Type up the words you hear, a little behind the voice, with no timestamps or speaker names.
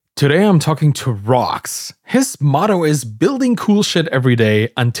Today I'm talking to Rox. His motto is building cool shit every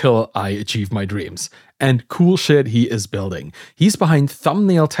day until I achieve my dreams. And cool shit he is building. He's behind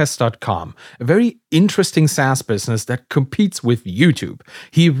thumbnailtest.com, a very interesting SaaS business that competes with YouTube.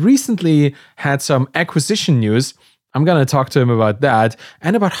 He recently had some acquisition news. I'm going to talk to him about that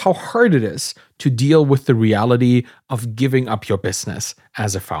and about how hard it is to deal with the reality of giving up your business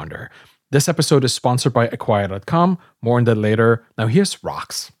as a founder. This episode is sponsored by acquire.com. More on that later. Now here's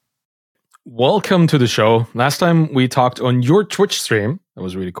Rox. Welcome to the show. Last time we talked on your Twitch stream. That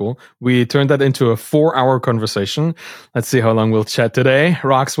was really cool. We turned that into a 4-hour conversation. Let's see how long we'll chat today.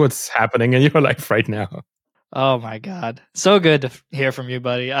 Rox, what's happening in your life right now? Oh my God. So good to hear from you,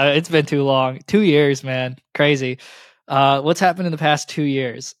 buddy. It's been too long. 2 years, man. Crazy. What's happened in the past 2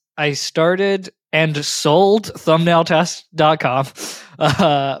 years? I started and sold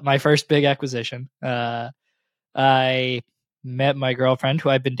thumbnailtest.com, my first big acquisition. I met my girlfriend,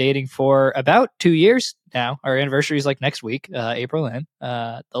 who I've been dating for about 2 years now. Our anniversary is like next week, April Lynn,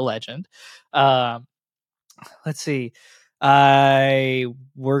 the legend. Let's see. I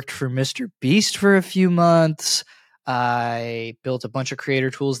worked for Mr. Beast for a few months. I built a bunch of creator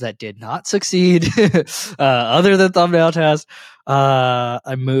tools that did not succeed, other than Thumbnail Test.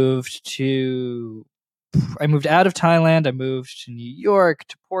 I moved out of Thailand. I moved to New York,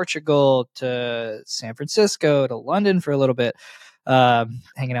 to Portugal, to San Francisco, to London for a little bit.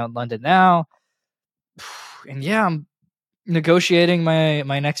 Hanging out in London now. And yeah, I'm negotiating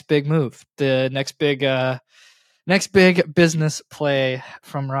my next big move. The next big business play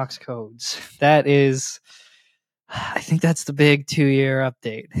from RoxCodes. That is, I think that's the big 2-year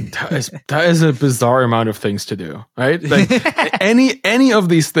update. That is a bizarre amount of things to do, right? Like any of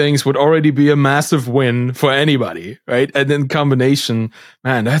these things would already be a massive win for anybody, right? And then combination,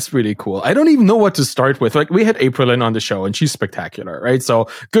 man, that's really cool. I don't even know what to start with. Like we had April in on the show and she's spectacular, right? So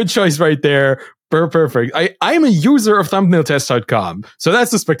good choice right there. Perfect. I'm a user of thumbnailtest.com. So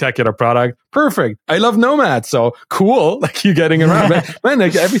that's a spectacular product. Perfect. I love Nomad. So cool. Like you getting around. Man,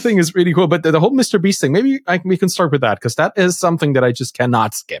 like everything is really cool. But the whole Mr. Beast thing, maybe we can start with that because that is something that I just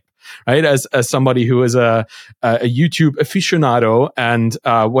cannot skip, right? As somebody who is a YouTube aficionado. And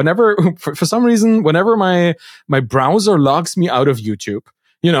whenever, for some reason, whenever my browser logs me out of YouTube,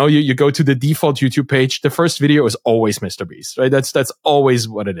 you go to the default YouTube page. The first video is always Mr. Beast, right? That's always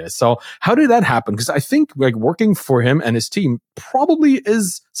what it is. So how did that happen? Because I think like working for him and his team probably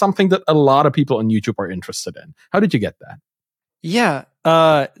is something that a lot of people on YouTube are interested in. How did you get that? Yeah,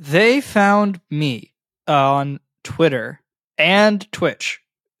 they found me on Twitter and Twitch.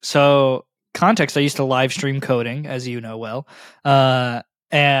 So context, I used to live stream coding, as you know well.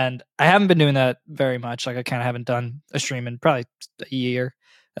 And I haven't been doing that very much. Like I kind of haven't done a stream in probably a year.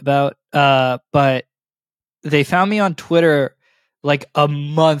 But they found me on Twitter like a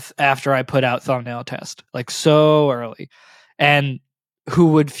month after I put out Thumbnail Test, like so early. And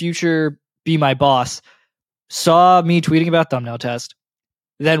who would future be my boss saw me tweeting about Thumbnail Test,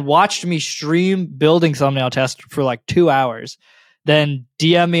 then watched me stream building Thumbnail Test for like 2 hours, then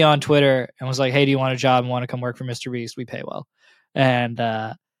DM me on Twitter and was like, hey, do you want a job and want to come work for Mr. Beast? We pay well. And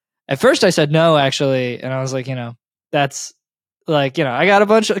at first I said no, actually. And I was like, that's like, I got a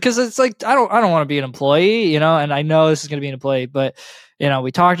bunch of, because it's like, I don't want to be an employee, and I know this is going to be an employee, but,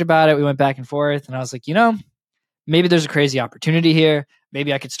 we talked about it. We went back and forth and I was like, maybe there's a crazy opportunity here.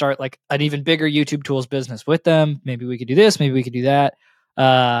 Maybe I could start like an even bigger YouTube tools business with them. Maybe we could do this. Maybe we could do that.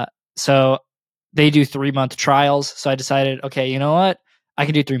 So they do 3-month trials. So I decided, okay, you know what? I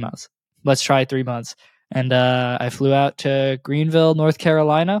can do 3 months. Let's try 3 months. And I flew out to Greenville, North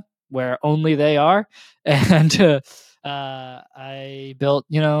Carolina, where only they are. And I built,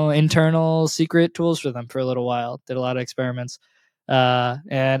 internal secret tools for them for a little while, did a lot of experiments.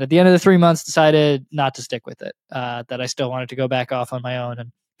 And at the end of the 3 months, decided not to stick with it, that I still wanted to go back off on my own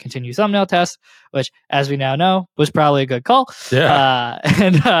and continue Thumbnail Test, which, as we now know, was probably a good call.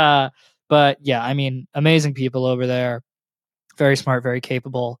 Yeah. But yeah, I mean, amazing people over there, very smart, very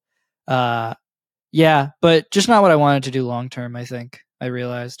capable. Yeah, but just not what I wanted to do long term, I think, I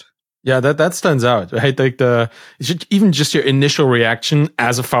realized. Yeah, that stands out, right? Like even just your initial reaction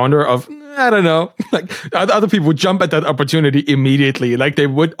as a founder of, I don't know, like other people would jump at that opportunity immediately. Like they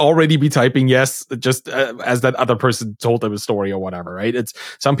would already be typing yes, just as that other person told them a story or whatever, right? It's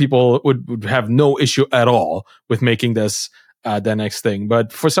some people would have no issue at all with making this the next thing.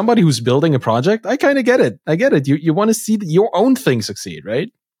 But for somebody who's building a project, I kind of get it. I get it. You want to see your own thing succeed,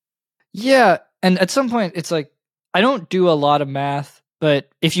 right? Yeah. And at some point, it's like, I don't do a lot of math, but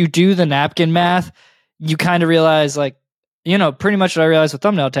if you do the napkin math, you kind of realize, like, pretty much what I realized with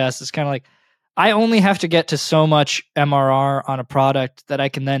Thumbnail Test is kind of like, I only have to get to so much MRR on a product that I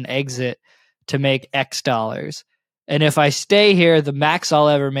can then exit to make X dollars. And if I stay here, the max I'll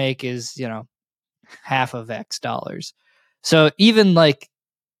ever make is, half of X dollars. So even like,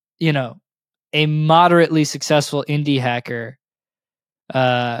 a moderately successful indie hacker,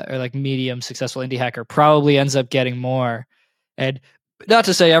 or like medium successful indie hacker probably ends up getting more. And not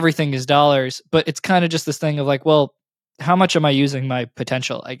to say everything is dollars, but it's kind of just this thing of like, well, how much am I using my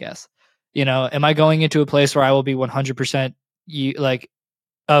potential, I guess? Am I going into a place where I will be 100% like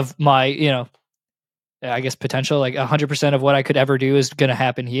of my, I guess potential, like 100% of what I could ever do is going to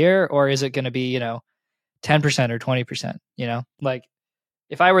happen here? Or is it going to be, 10% or 20%, like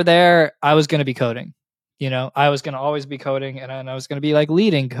if I were there, I was going to be coding, I was going to always be coding and I was going to be like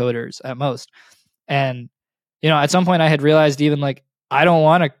leading coders at most. And, at some point I had realized even like, I don't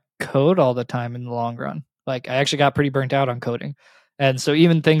want to code all the time in the long run. Like I actually got pretty burnt out on coding. And so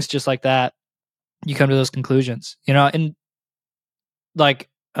even things just like that, you come to those conclusions, and like,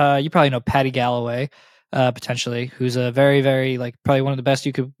 you probably know Patty Galloway, potentially, who's a very, very like probably one of the best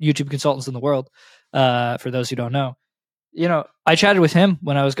YouTube consultants in the world. For those who don't know, I chatted with him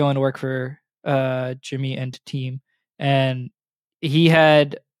when I was going to work for Jimmy and team, and he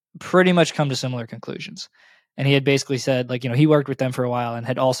had pretty much come to similar conclusions. And he had basically said, like, he worked with them for a while and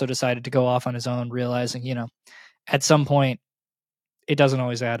had also decided to go off on his own, realizing, at some point it doesn't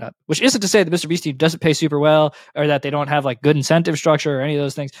always add up. Which isn't to say that Mr. Beast team doesn't pay super well or that they don't have like good incentive structure or any of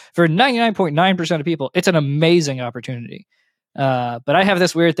those things. For 99.9% of people, it's an amazing opportunity. But I have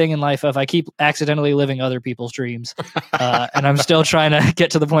this weird thing in life of I keep accidentally living other people's dreams, and I'm still trying to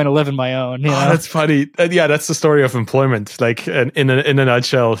get to the point of living my own. That's funny. Yeah, that's the story of employment. Like in a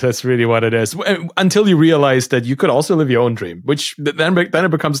nutshell, that's really what it is. Until you realize that you could also live your own dream, which then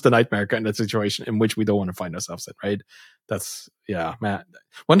it becomes the nightmare kind of situation in which we don't want to find ourselves in, right? That's, yeah, man.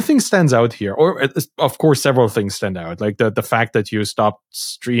 One thing stands out here, or of course, several things stand out. Like the fact that you stopped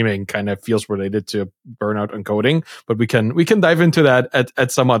streaming kind of feels related to burnout on coding, but we can dive into that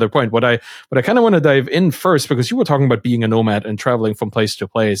at some other point. What I kind of want to dive in first, because you were talking about being a nomad and traveling from place to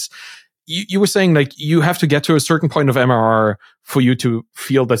place. You were saying like you have to get to a certain point of MRR for you to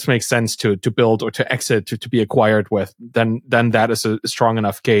feel this makes sense to build or to exit, to be acquired with, then that is a strong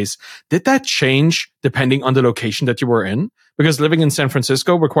enough case. Did that change depending on the location that you were in? Because living in San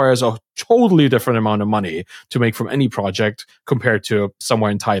Francisco requires a totally different amount of money to make from any project compared to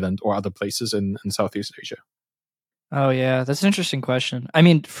somewhere in Thailand or other places in Southeast Asia. Oh yeah, that's an interesting question. I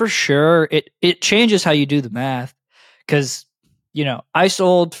mean, for sure, it changes how you do the math, because I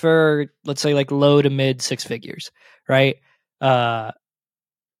sold for, let's say, like low to mid six figures, right? That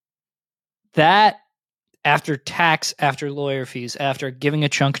after tax, after lawyer fees, after giving a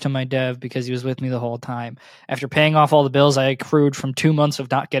chunk to my dev because he was with me the whole time, after paying off all the bills I accrued from 2 months of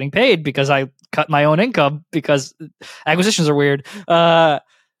not getting paid because I cut my own income because acquisitions are weird.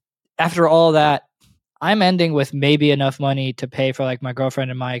 After all that, I'm ending with maybe enough money to pay for like my girlfriend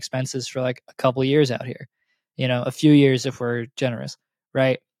and my expenses for like a couple years out here. A few years if we're generous,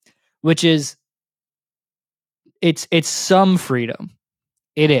 right? Which is, it's some freedom.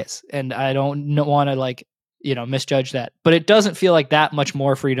 It is. And I don't want to like, misjudge that, but it doesn't feel like that much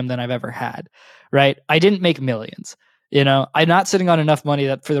more freedom than I've ever had, right? I didn't make millions, I'm not sitting on enough money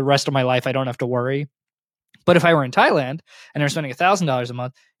that for the rest of my life, I don't have to worry. But if I were in Thailand and I'm spending $1,000 a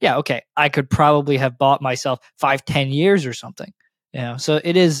month, yeah, okay, I could probably have bought myself 5-10 years or something, so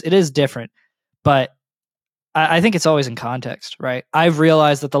it is different. But I think it's always in context, right? I've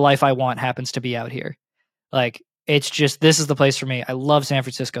realized that the life I want happens to be out here. Like, it's just, this is the place for me. I love San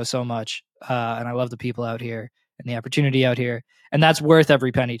Francisco so much, and I love the people out here and the opportunity out here, and that's worth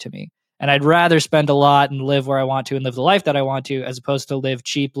every penny to me. And I'd rather spend a lot and live where I want to and live the life that I want to, as opposed to live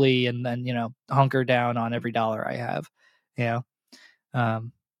cheaply and then, hunker down on every dollar I have.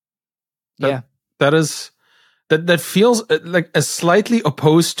 That feels like a slightly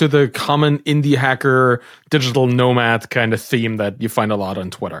opposed to the common indie hacker, digital nomad kind of theme that you find a lot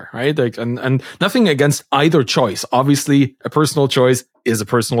on Twitter, right? Like, and nothing against either choice. Obviously, a personal choice is a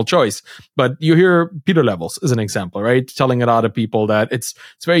personal choice. But you hear Peter Levels as an example, right? Telling a lot of people that it's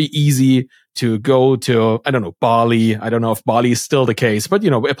very easy to go to, I don't know, Bali. I don't know if Bali is still the case, but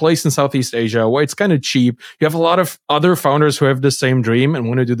a place in Southeast Asia where it's kind of cheap. You have a lot of other founders who have the same dream and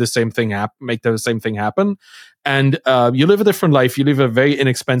want to do the same thing, make the same thing happen. And you live a different life. You live a very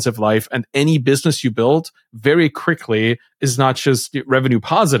inexpensive life. And any business you build very quickly is not just revenue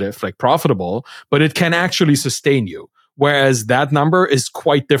positive, like profitable, but it can actually sustain you. Whereas that number is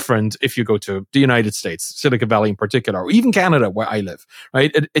quite different if you go to the United States, Silicon Valley in particular, or even Canada, where I live, right?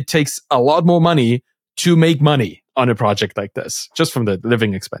 It takes a lot more money to make money. on a project like this, just from the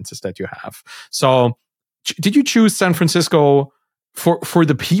living expenses that you have. So did you choose San Francisco for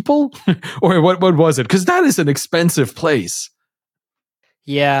the people or what was it? Because that is an expensive place.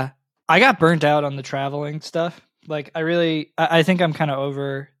 Yeah, I got burnt out on the traveling stuff. Like I think I'm kind of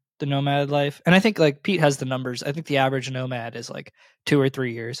over the nomad life. And I think like Pete has the numbers. I think the average nomad is like 2 or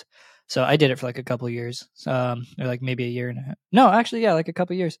 3 years. So I did it for like a couple of years. Or like maybe a year and a half. No, actually, yeah, like a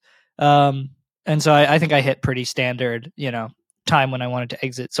couple of years. And so I think I hit pretty standard, time when I wanted to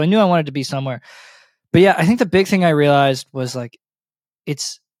exit. So I knew I wanted to be somewhere. But yeah, I think the big thing I realized was like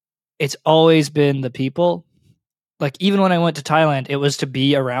it's always been the people. Like even when I went to Thailand, it was to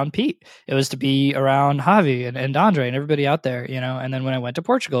be around Pete. It was to be around Javi and Andre and everybody out there, And then when I went to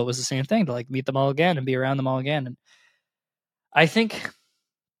Portugal, it was the same thing, to like meet them all again and be around them all again. And I think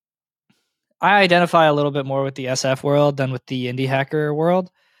I identify a little bit more with the SF world than with the indie hacker world.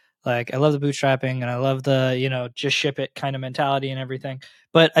 Like I love the bootstrapping and I love the, just ship it kind of mentality and everything.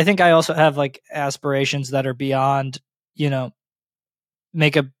 But I think I also have like aspirations that are beyond,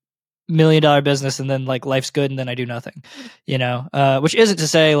 make a $1 million business and then like life's good and then I do nothing, which isn't to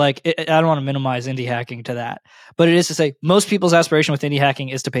say like I don't want to minimize indie hacking to that, but it is to say most people's aspiration with indie hacking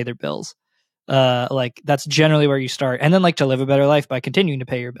is to pay their bills. Like that's generally where you start, and then like to live a better life by continuing to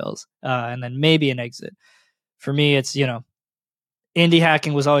pay your bills, and then maybe an exit. For me, it's indie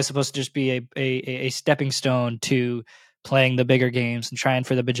hacking was always supposed to just be a stepping stone to playing the bigger games and trying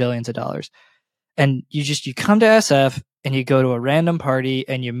for the bajillions of dollars. And you come to SF and you go to a random party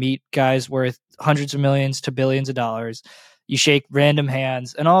and you meet guys worth hundreds of millions to billions of dollars. You shake random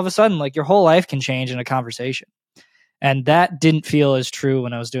hands and all of a sudden like your whole life can change in a conversation. And that didn't feel as true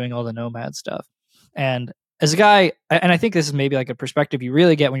when I was doing all the nomad stuff. And as a guy, and I think this is maybe like a perspective you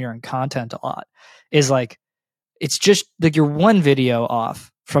really get when you're in content a lot, is like, it's just like you're one video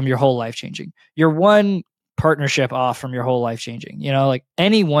off from your whole life changing. You're one partnership off from your whole life changing. Like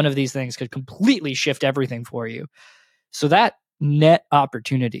any one of these things could completely shift everything for you. So that net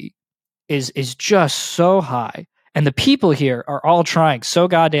opportunity is just so high. And the people here are all trying so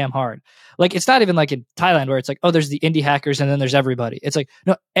goddamn hard. Like it's not even like in Thailand where it's like, oh, there's the indie hackers and then there's everybody. It's like,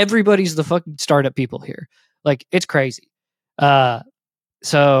 no, everybody's the fucking startup people here. Like it's crazy.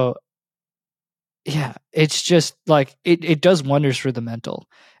 So yeah, it's just like it does wonders for the mental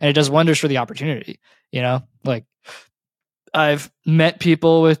and it does wonders for the opportunity, like I've met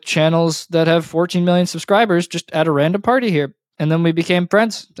people with channels that have 14 million subscribers just at a random party here. And then we became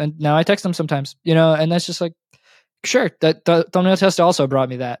friends and now I text them sometimes, and that's just like, sure, that the thumbnail test also brought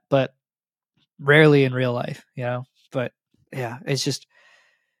me that, but rarely in real life, but yeah, it's just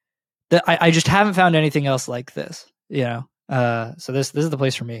that I just haven't found anything else like this, so this is the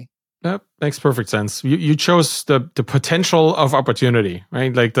place for me. That makes perfect sense. You chose the potential of opportunity,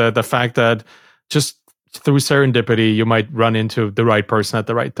 right? Like the fact that just through serendipity, you might run into the right person at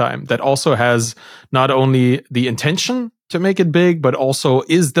the right time that also has not only the intention to make it big, but also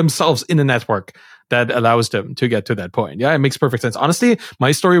is themselves in a network that allows them to get to that point. Yeah, it makes perfect sense. Honestly,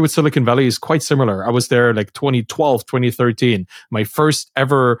 my story with Silicon Valley is quite similar. I was there like 2012, 2013. My first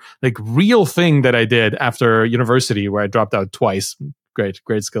ever like real thing that I did after university where I dropped out twice. Great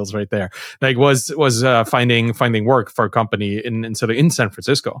skills right there. Like was finding work for a company in San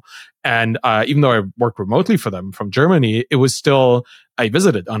Francisco, and even though I worked remotely for them from Germany, it was still I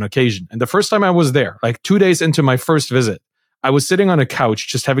visited on occasion. And the first time I was there, like 2 days into my first visit, I was sitting on a couch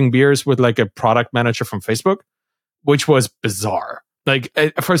just having beers with like a product manager from Facebook, which was bizarre. Like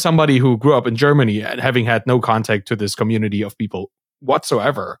for somebody who grew up in Germany and having had no contact to this community of people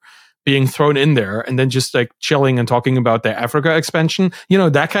whatsoever, being thrown in there and then just like chilling and talking about their Africa expansion,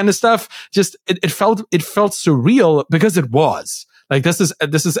 that kind of stuff. Just it felt surreal because it was like this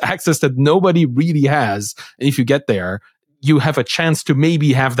is access that nobody really has, and if you get there, you have a chance to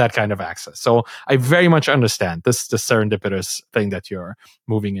maybe have that kind of access. So I very much understand this serendipitous thing that you're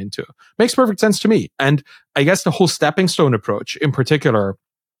moving into. Makes perfect sense to me, and I guess the whole stepping stone approach in particular.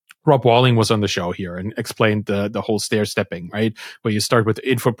 Rob Walling was on the show here and explained the whole stair stepping, right? Where you start with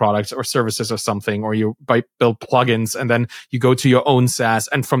info products or services or something, or you build plugins and then you go to your own SaaS.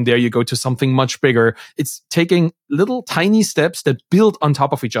 And from there you go to something much bigger. It's taking little tiny steps that build on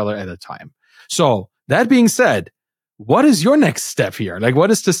top of each other at a time. So that being said, what is your next step here? Like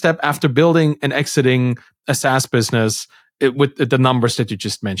what is the step after building and exiting a SaaS business with the numbers that you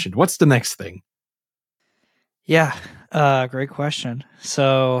just mentioned? What's the next thing? Yeah, great question.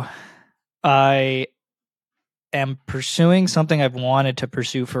 So I am pursuing something I've wanted to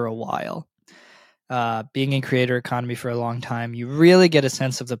pursue for a while. Being in creator economy for a long time, you really get a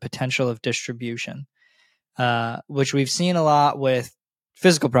sense of the potential of distribution, which we've seen a lot with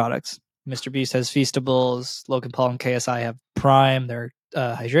physical products. Mr. Beast has Feastables. Logan Paul and KSI have Prime, their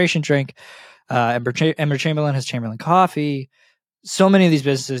hydration drink. Ember Chamberlain has Chamberlain Coffee. So many of these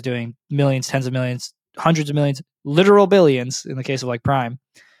businesses doing millions, tens of millions, hundreds of millions, literal billions in the case of like Prime.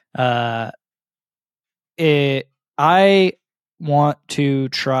 I want to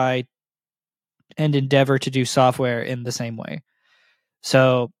try and endeavor to do software in the same way.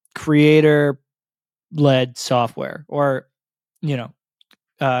 So creator-led software, or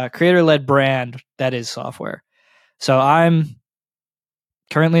creator-led brand that is software. So I'm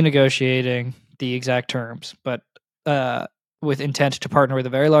currently negotiating the exact terms, but with intent to partner with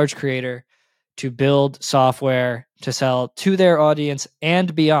a very large creator to build software to sell to their audience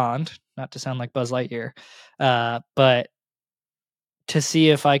and beyond, not to sound like Buzz Lightyear, but to see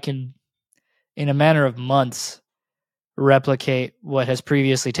if I can, in a matter of months, replicate what has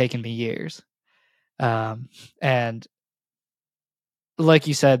previously taken me years. And like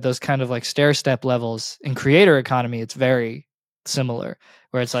you said, those kind of like stair step levels in creator economy, it's very similar,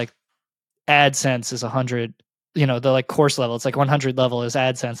 where it's like AdSense is 100, the like course level, it's like 100 level is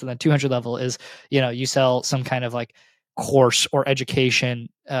AdSense, and then 200 level is, you sell some kind of like course or education.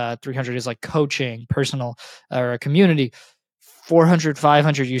 300 is like coaching, personal, or a community. 400,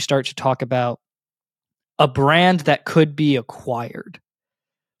 500, you start to talk about a brand that could be acquired.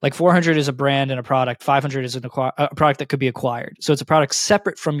 Like 400 is a brand and a product. 500 is a product that could be acquired. So it's a product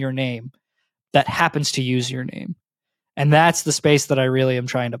separate from your name that happens to use your name. And that's the space that I really am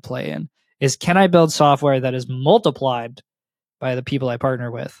trying to play in, is can I build software that is multiplied by the people I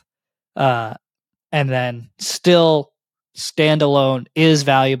partner with, and then still standalone, is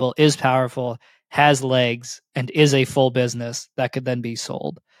valuable, is powerful, has legs, and is a full business that could then be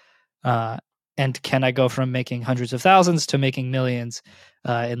sold. And can I go from making hundreds of thousands to making millions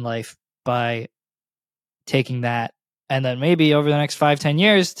in life by taking that, and then maybe over the next 5-10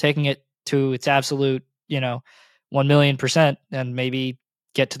 years taking it to its absolute 1,000,000%, and maybe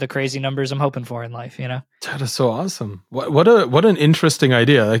get to the crazy numbers I'm hoping for in life. That is so awesome. What an interesting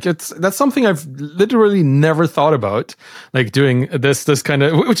idea. Like that's something I've literally never thought about. Like doing this kind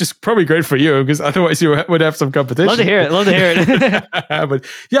of, which is probably great for you, because otherwise you would have some competition. Love to hear it. But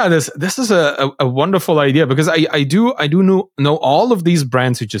yeah, this is a wonderful idea, because I do know all of these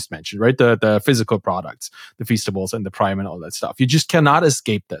brands you just mentioned, right? The physical products, the Feastables and the Prime and all that stuff. You just cannot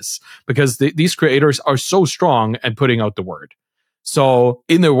escape this, because these creators are so strong at putting out the word. So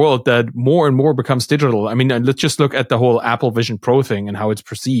in a world that more and more becomes digital, I mean, let's just look at the whole Apple Vision Pro thing and how it's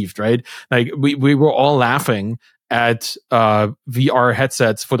perceived, right? Like we were all laughing at VR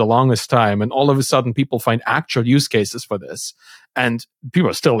headsets for the longest time, and all of a sudden people find actual use cases for this. And people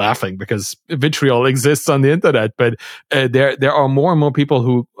are still laughing because vitriol exists on the internet, but there are more and more people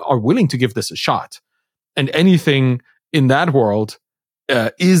who are willing to give this a shot. And anything in that world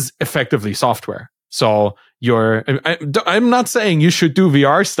is effectively software. So I'm not saying you should do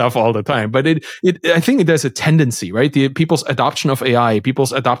VR stuff all the time, but I think there's a tendency, right? People's adoption of AI,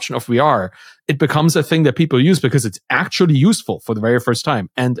 people's adoption of VR, it becomes a thing that people use because it's actually useful for the very first time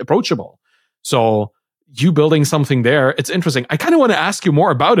and approachable. So you building something there, it's interesting. I kind of want to ask you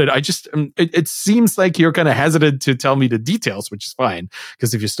more about it. I just, it seems like you're kind of hesitant to tell me the details, which is fine,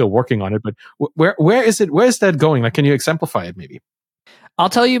 because if you're still working on it, but where is it? Where is that going? Like, can you exemplify it maybe? I'll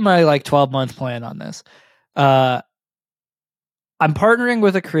tell you my 12-month plan on this. I'm partnering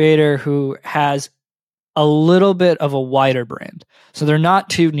with a creator who has a little bit of a wider brand. So they're not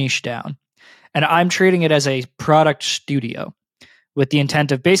too niche down. And I'm treating it as a product studio with the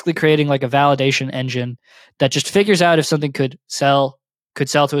intent of basically creating like a validation engine that just figures out if something could sell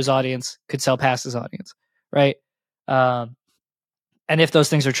to his audience, could sell past his audience, right? And if those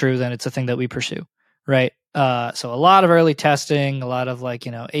things are true, then it's a thing that we pursue, right? So a lot of early testing, a lot of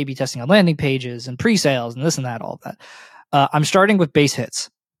A/B testing on landing pages and pre-sales and this and that, all of that. I'm starting with base hits.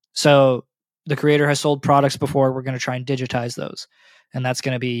 So the creator has sold products before. We're going to try and digitize those. And that's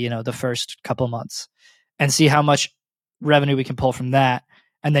going to be, the first couple of months, and see how much revenue we can pull from that,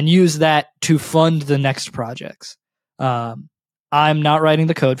 and then use that to fund the next projects. I'm not writing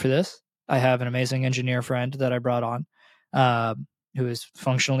the code for this. I have an amazing engineer friend that I brought on, who is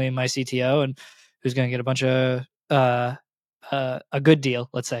functionally my CTO and who's going to get a bunch of a good deal,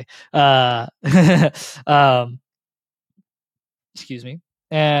 let's say. Excuse me.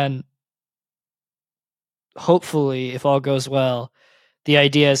 And hopefully, if all goes well, the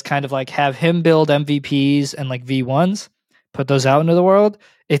idea is kind of like have him build MVPs and like V1s, put those out into the world.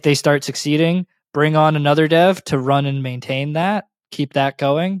 If they start succeeding, bring on another dev to run and maintain that, keep that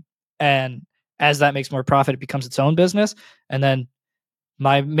going. And as that makes more profit, it becomes its own business. And then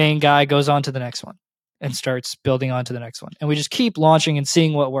my main guy goes on to the next one. and starts building on to the next one. And we just keep launching and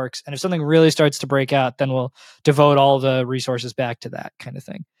seeing what works. And if something really starts to break out, then we'll devote all the resources back to that kind of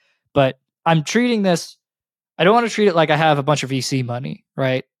thing. But I'm treating this, I don't want to treat it like I have a bunch of VC money,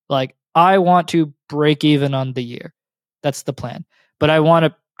 right? Like I want to break even on the year. That's the plan. But I want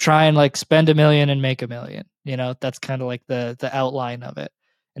to try and like spend $1 million and make $1 million. You know, that's kind of like the outline of it.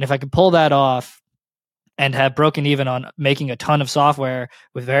 And if I can pull that off and have broken even on making a ton of software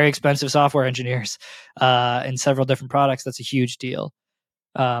with very expensive software engineers in several different products, that's a huge deal.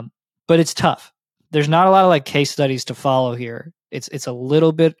 But it's tough. There's not a lot of like case studies to follow here. It's a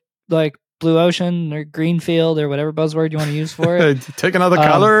little bit like blue ocean or green field or whatever buzzword you want to use for it. Take another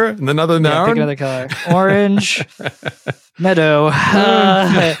color and another noun. Pick another color. Orange, meadow.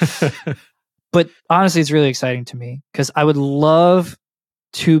 But honestly, it's really exciting to me because I would love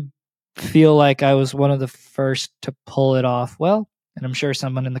to feel like I was one of the first to pull it off well. And I'm sure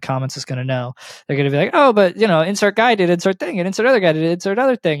someone in the comments is going to know. They're going to be like, oh, but you know, insert guy did insert thing and insert other guy did insert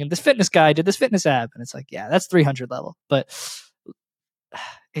other thing. And this fitness guy did this fitness app. And it's like, yeah, that's 300 level. But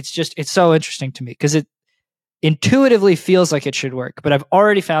it's so interesting to me because it intuitively feels like it should work. But I've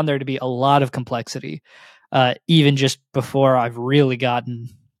already found there to be a lot of complexity, even just before I've really gotten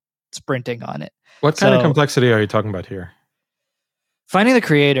sprinting on it. What kind of complexity are you talking about here? Finding the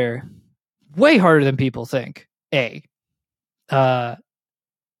creator, way harder than people think. Getting a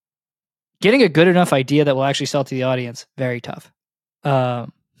good enough idea that will actually sell to the audience, very tough.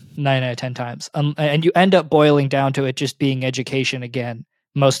 9 out of 10 times. And you end up boiling down to it just being education again,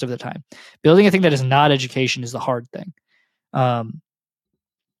 most of the time. Building a thing that is not education is the hard thing.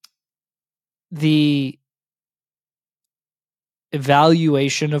 The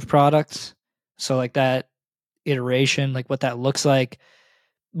evaluation of products, so like that iteration, like what that looks like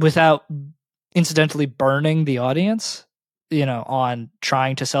without incidentally burning the audience, you know, on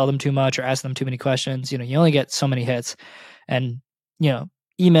trying to sell them too much or ask them too many questions. You know, you only get so many hits. And, you know,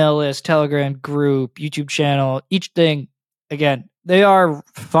 email list, Telegram group, YouTube channel, each thing, again, they are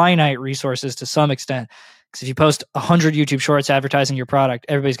finite resources to some extent. Because if you post 100 YouTube shorts advertising your product,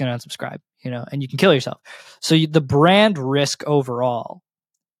 everybody's going to unsubscribe, you know, and you can kill yourself. So the brand risk overall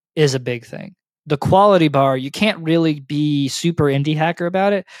is a big thing. The quality bar, you can't really be super indie hacker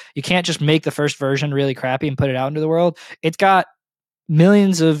about it. You can't just make the first version really crappy and put it out into the world. It's got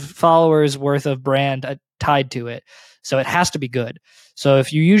millions of followers worth of brand tied to it. So it has to be good. So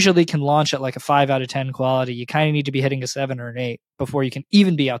if you usually can launch at like a 5 out of 10 quality, you kind of need to be hitting a 7 or an 8 before you can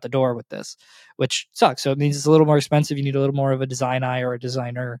even be out the door with this, which sucks. So it means it's a little more expensive. You need a little more of a design eye or a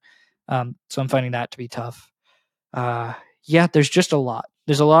designer. So I'm finding that to be tough. Yeah, there's just a lot.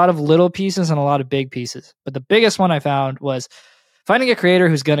 There's a lot of little pieces and a lot of big pieces. But the biggest one I found was finding a creator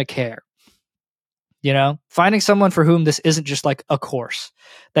who's going to care. You know, finding someone for whom this isn't just like a course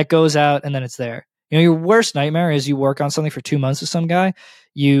that goes out and then it's there. You know, your worst nightmare is you work on something for 2 months with some guy,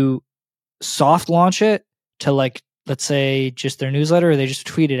 you soft launch it to like, let's say just their newsletter, or they just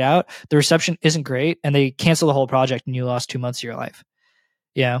tweet it out. The reception isn't great and they cancel the whole project and you lost 2 months of your life.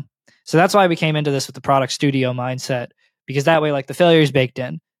 Yeah. So that's why we came into this with the product studio mindset, because that way, like the failure is baked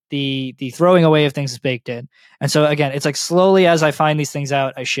in. The throwing away of things is baked in. And so again, it's like slowly as I find these things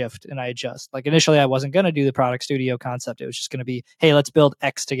out, I shift and I adjust. Like initially I wasn't going to do the product studio concept. It was just going to be, hey, let's build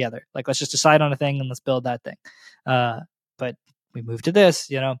X together. Like let's just decide on a thing and let's build that thing. But we moved to this,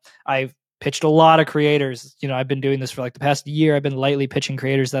 you know, I've pitched a lot of creators. You know, I've been doing this for like the past year. I've been lightly pitching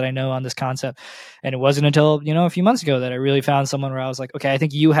creators that I know on this concept. And it wasn't until, you know, a few months ago that I really found someone where I was like, okay, I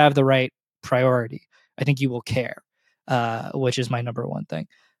think you have the right priority. I think you will care, which is my number one thing.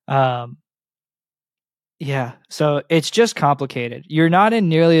 Yeah, so it's just complicated. You're not in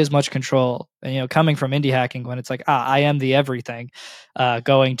nearly as much control. And, you know, coming from indie hacking, when it's like, I am the everything,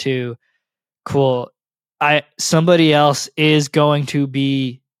 going to cool. Somebody else is going to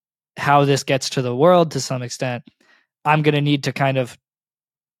be how this gets to the world to some extent. I'm going to need to kind of,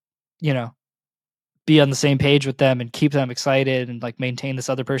 you know, be on the same page with them and keep them excited and like maintain this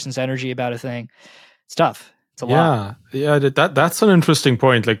other person's energy about a thing. It's tough. It's a lot. Yeah, that's an interesting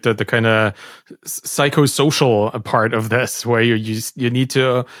point. Like the kind of psychosocial part of this, where you need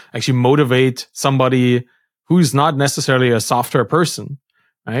to actually motivate somebody who's not necessarily a software person,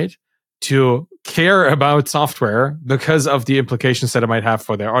 right, to care about software because of the implications that it might have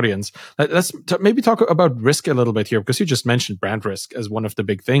for their audience. Let's maybe talk about risk a little bit here, because you just mentioned brand risk as one of the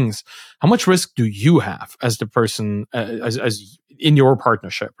big things. How much risk do you have as the person, as in your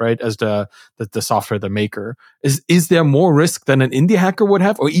partnership, right? As the software, the maker, is there more risk than an indie hacker would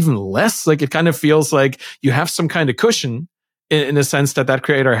have, or even less? Like it kind of feels like you have some kind of cushion in the sense that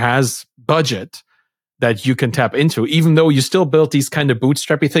creator has budget that you can tap into, even though you still build these kind of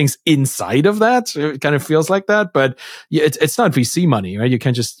bootstrappy things inside of that. It kind of feels like that, but yeah, it's not VC money, right? You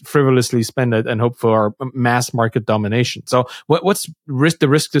can't just frivolously spend it and hope for mass market domination. So what's the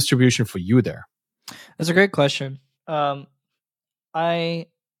risk distribution for you there? That's a great question.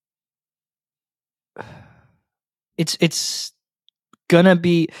 It's gonna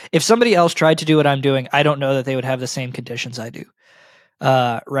be, if somebody else tried to do what I'm doing, I don't know that they would have the same conditions I do.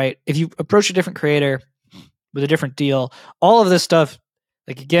 Right? If you approach a different creator with a different deal, all of this stuff,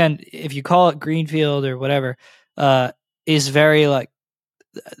 like again, if you call it greenfield or whatever, is very like,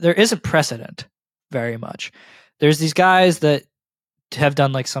 there isn't precedent very much. There's these guys that have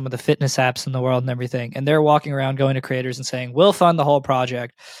done like some of the fitness apps in the world and everything, and they're walking around going to creators and saying, we'll fund the whole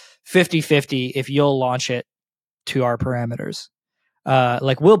project 50-50 if you'll launch it to our parameters.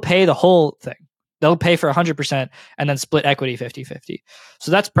 Like we'll pay the whole thing. They'll pay for 100% and then split equity 50-50. So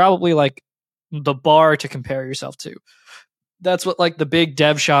that's probably like the bar to compare yourself to. That's what like the big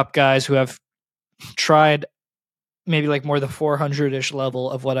dev shop guys who have tried maybe like more the 400-ish level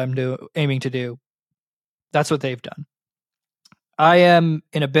of what I'm aiming to do. That's what they've done. I am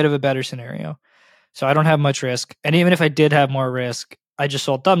in a bit of a better scenario. So I don't have much risk. And even if I did have more risk, I just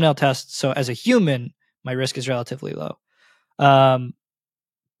sold thumbnail tests. So as a human, my risk is relatively low.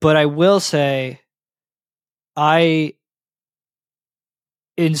 But I will say, I,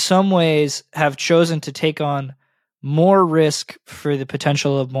 in some ways, have chosen to take on more risk for the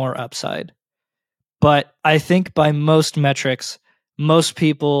potential of more upside. But I think by most metrics, most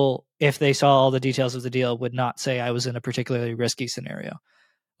people, if they saw all the details of the deal, would not say I was in a particularly risky scenario.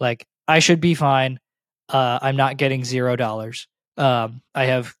 Like, I should be fine. I'm not getting $0. I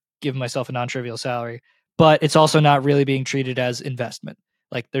have given myself a non-trivial salary, but it's also not really being treated as investment.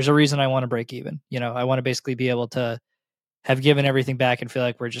 Like, there's a reason I want to break even. I want to basically be able to have given everything back and feel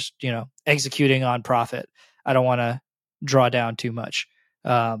like we're just, executing on profit. I don't want to draw down too much.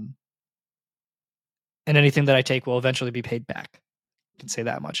 And anything that I take will eventually be paid back. I can say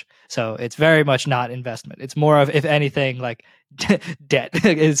that much. So it's very much not investment. It's more of, if anything, like debt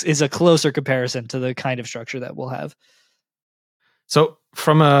is a closer comparison to the kind of structure that we'll have. So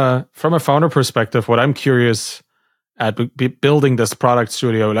from a founder perspective, what I'm curious at building this product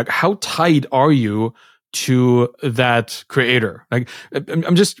studio, like how tied are you to that creator? Like,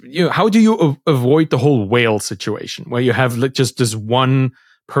 I'm just, how do you avoid the whole whale situation where you have like just this one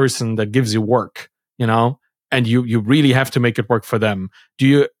person that gives you work, and you really have to make it work for them? Do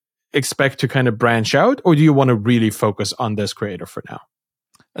you expect to kind of branch out, or do you want to really focus on this creator for now?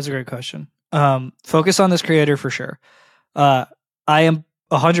 That's a great question. Focus on this creator for sure. I am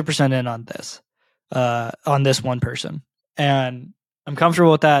 100% in on this one person, and I'm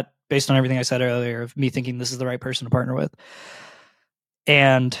comfortable with that based on everything I said earlier of me thinking this is the right person to partner with.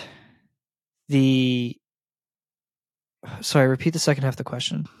 And sorry, repeat the second half of the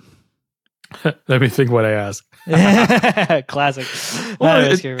question. Let me think what I asked. Classic.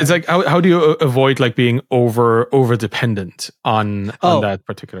 Well, it's like, how do you avoid like being over dependent on that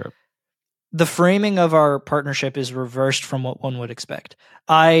particular? The framing of our partnership is reversed from what one would expect.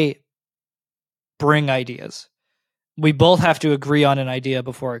 I bring ideas. We both have to agree on an idea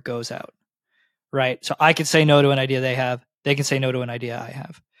before it goes out, right? So I could say no to an idea they have. They can say no to an idea I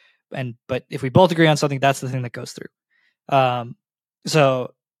have. But if we both agree on something, that's the thing that goes through. And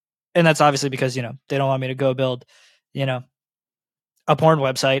that's obviously because, they don't want me to go build, a porn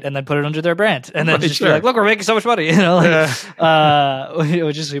website and then put it under their brand and then be like, look, we're making so much money,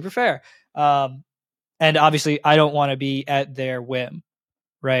 which is super fair. And obviously I don't want to be at their whim,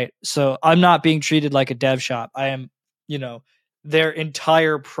 right? So I'm not being treated like a dev shop. I am, their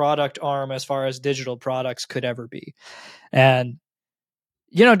entire product arm as far as digital products could ever be. And,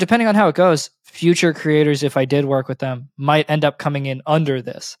 depending on how it goes, future creators, if I did work with them, might end up coming in under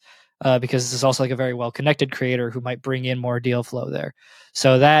this. Because this is also like a very well-connected creator who might bring in more deal flow there.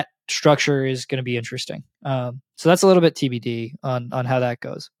 So that structure is going to be interesting. So that's a little bit TBD on how that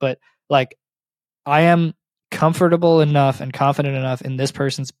goes. But like, I am comfortable enough and confident enough in this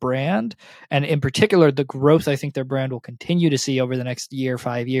person's brand, and in particular, the growth I think their brand will continue to see over the next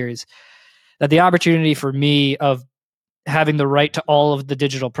 5 years, that the opportunity for me of having the right to all of the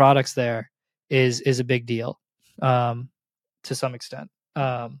digital products there is a big deal to some extent.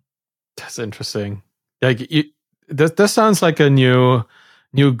 That's interesting. Like, this sounds like a new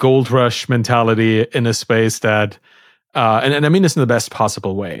gold rush mentality in a space that, and I mean this in the best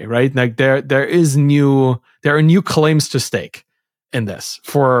possible way, right? Like there are new claims to stake in this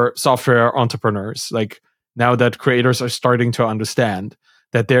for software entrepreneurs. Like, now that creators are starting to understand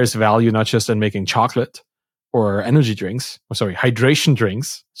that there's value not just in making chocolate, or energy drinks, or sorry, hydration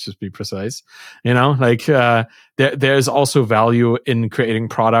drinks, just be precise. There's also value in creating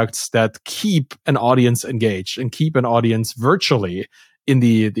products that keep an audience engaged and keep an audience virtually in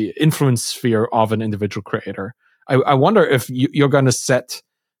the influence sphere of an individual creator. I wonder if you're going to set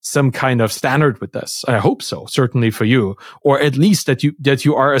some kind of standard with this. I hope so, certainly for you, or at least that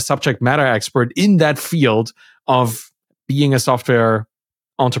you are a subject matter expert in that field of being a software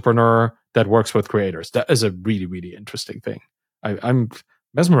entrepreneur that works with creators. That is a really, really interesting thing. I'm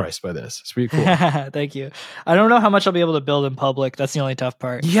mesmerized by this. It's really cool. Thank you. I don't know how much I'll be able to build in public. That's the only tough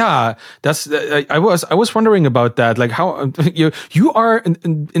part. Yeah, that's. I was wondering about that. Like how you are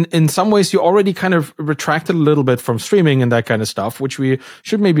in some ways you already kind of retracted a little bit from streaming and that kind of stuff, which we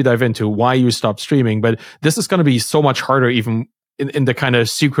should maybe dive into why you stopped streaming. But this is going to be so much harder, even in the kind of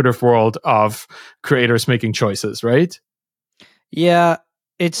secretive world of creators making choices, right? Yeah,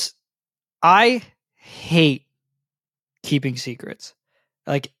 I hate keeping secrets.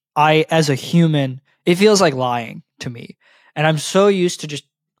 Like as a human, it feels like lying to me. And I'm so used to just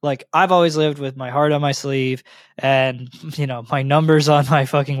like, I've always lived with my heart on my sleeve and, my numbers on my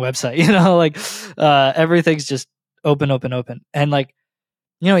fucking website, everything's just open. And like,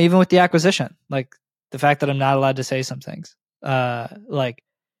 even with the acquisition, like the fact that I'm not allowed to say some things,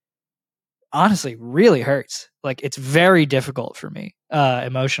 honestly really hurts. Like it's very difficult for me,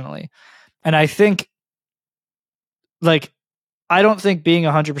 emotionally. And I think like, I don't think being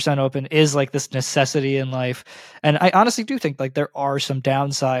 100% open is like this necessity in life. And I honestly do think like there are some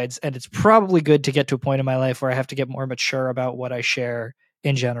downsides, and it's probably good to get to a point in my life where I have to get more mature about what I share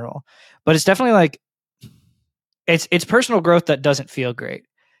in general. But it's definitely like, it's personal growth that doesn't feel great.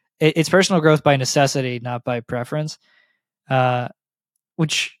 It's personal growth by necessity, not by preference.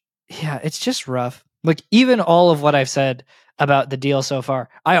 Which, yeah, it's just rough. Like even all of what I've said about the deal so far,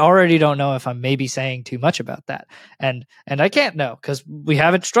 I already don't know if I'm maybe saying too much about that. And I can't know because we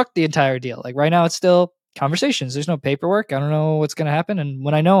haven't struck the entire deal. Like right now it's still conversations. There's no paperwork. I don't know what's going to happen. And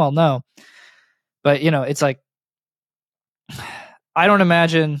when I know, I'll know. But it's like, I don't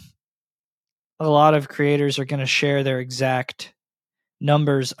imagine a lot of creators are going to share their exact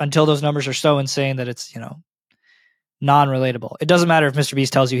numbers until those numbers are so insane that it's, non-relatable. It doesn't matter if Mr.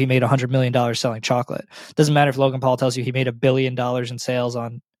 Beast tells you he made $100 million selling chocolate. It doesn't matter if Logan Paul tells you he made $1 billion in sales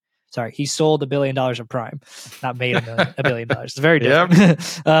on, he sold $1 billion of Prime, not made $1 billion. It's very different.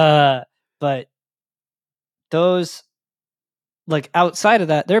 Yep. But those, like outside of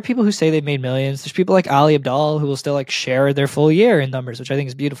that, there are people who say they've made millions. There's people like Ali Abdaal who will still like share their full year in numbers, which I think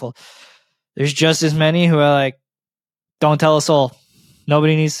is beautiful. There's just as many who are like, don't tell us all.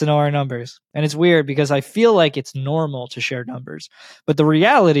 Nobody needs to know our numbers. And it's weird because I feel like it's normal to share numbers. But the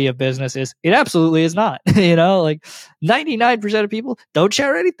reality of business is it absolutely is not. Like 99% of people don't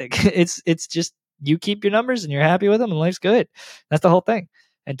share anything. It's just you keep your numbers and you're happy with them and life's good. That's the whole thing.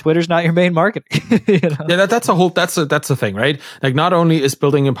 And Twitter's not your main marketing. Yeah, that's a thing, right? Like not only is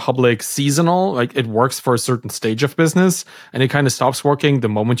building in public seasonal, like it works for a certain stage of business and it kind of stops working the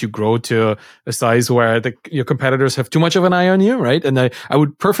moment you grow to a size where your competitors have too much of an eye on you, right? And I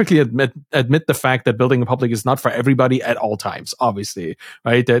would perfectly admit the fact that building in public is not for everybody at all times, obviously,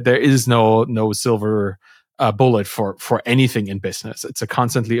 right? There is no silver bullet for anything in business. It's a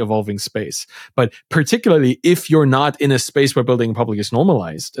constantly evolving space. But particularly if you're not in a space where building in public is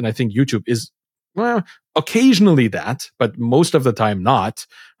normalized, and I think YouTube is, well, occasionally that, but most of the time not,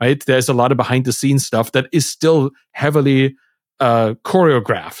 right? There's a lot of behind the scenes stuff that is still heavily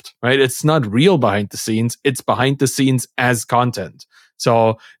choreographed, right? It's not real behind the scenes. It's behind the scenes as content.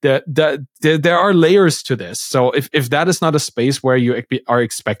 So there are layers to this. So if that is not a space where you are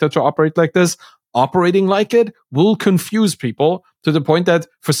expected to operate like this, operating like it will confuse people to the point that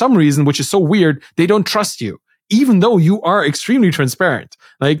for some reason, which is so weird, they don't trust you, even though you are extremely transparent.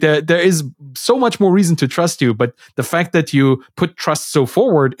 Like there is so much more reason to trust you, but the fact that you put trust so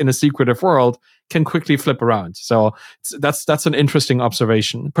forward in a secretive world can quickly flip around. So that's an interesting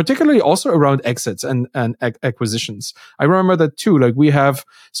observation, particularly also around exits and acquisitions. I remember that too. Like we have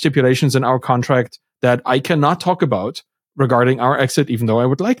stipulations in our contract that I cannot talk about regarding our exit, even though I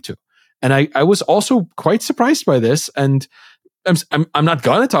would like to. And I was also quite surprised by this, and I'm not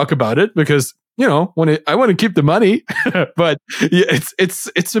gonna talk about it because I want to keep the money. But yeah,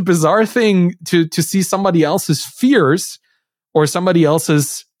 it's a bizarre thing to see somebody else's fears or somebody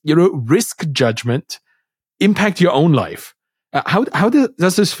else's risk judgment impact your own life. How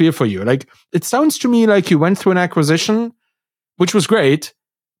does this feel for you? Like it sounds to me like you went through an acquisition, which was great,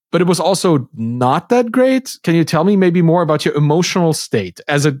 but it was also not that great. Can you tell me maybe more about your emotional state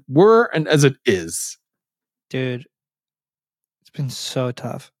as it were and as it is? Dude, it's been so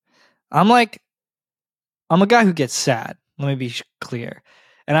tough. I'm like I'm a guy who gets sad. Let me be clear.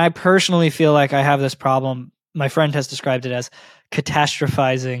 And I personally feel like I have this problem. My friend has described it as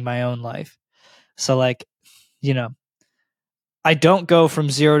catastrophizing my own life. So like, you know, I don't go from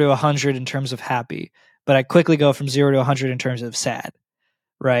 0 to 100 in terms of happy, but I quickly go from 0 to 100 in terms of sad,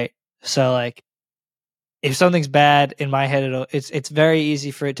 right? So like, if something's bad in my head, it's very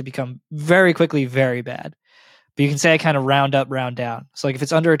easy for it to become very quickly very bad. But you can say I kind of round up, round down. So like if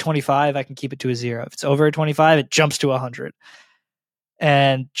it's under a 25, I can keep it to a 0. If it's over a 25, it jumps to 100.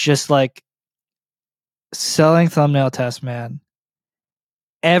 And just like selling thumbnail test, man,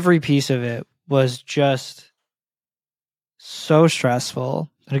 every piece of it was just so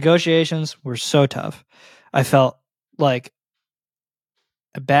stressful. The negotiations were so tough. I felt like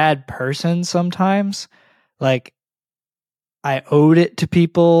a bad person sometimes. Like I owed it to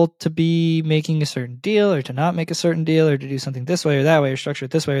people to be making a certain deal or to not make a certain deal or to do something this way or that way or structure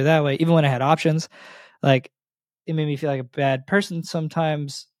it this way or that way, even when I had options. Like it made me feel like a bad person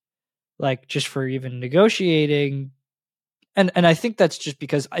sometimes, like just for even negotiating. And I think that's just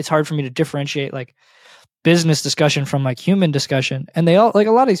because it's hard for me to differentiate like business discussion from like human discussion. And they all, like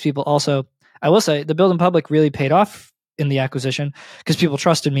a lot of these people also, I will say the build in public really paid off in the acquisition because people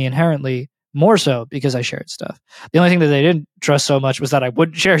trusted me inherently more so because I shared stuff. The only thing that they didn't trust so much was that I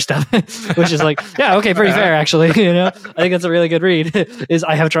wouldn't share stuff, which is like, yeah, okay, pretty fair actually. You know, I think that's a really good read. Is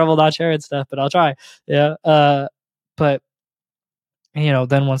I have trouble not sharing stuff, but I'll try. Yeah. But you know,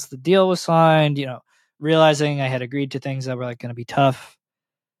 then once the deal was signed, you know, realizing I had agreed to things that were like going to be tough,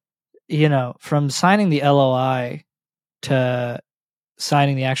 you know, from signing the LOI to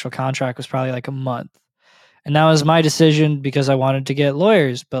signing the actual contract was probably like a month. And that was my decision because I wanted to get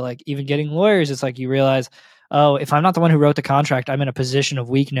lawyers. But like even getting lawyers, it's like you realize, oh, if I'm not the one who wrote the contract, I'm in a position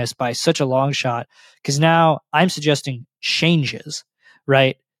of weakness by such a long shot. Because now I'm suggesting changes,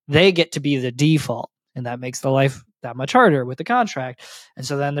 right? They get to be the default. And that makes the life that much harder with the contract. And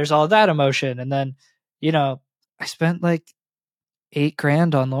so then there's all that emotion. And then, you know, I spent like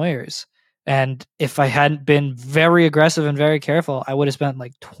 $8,000 on lawyers. And if I hadn't been very aggressive and very careful, I would have spent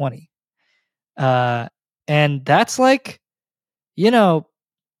like 20. And that's like, you know,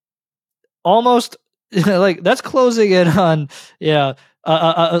 almost like that's closing in on, you know,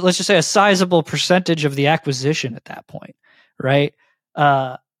 let's just say a sizable percentage of the acquisition at that point, right?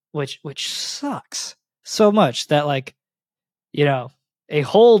 Which sucks so much that like, you know, a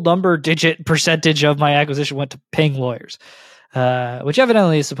whole number digit percentage of my acquisition went to paying lawyers, which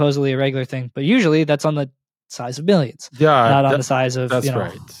evidently is supposedly a regular thing, but usually that's on the size of millions, Yeah, not on the size of, that's you know,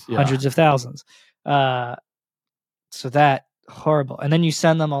 right. Yeah. hundreds of thousands. So that horrible. And then you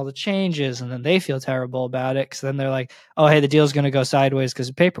send them all the changes and then they feel terrible about it because then they're like, oh, hey, the deal's going to go sideways because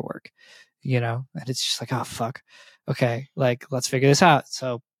of paperwork, you know? And it's just like, oh, fuck. Okay, like, let's figure this out.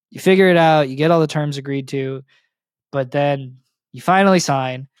 So you figure it out, you get all the terms agreed to, but then you finally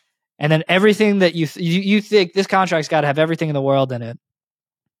sign. And then everything that you think this contract's got to have everything in the world in it.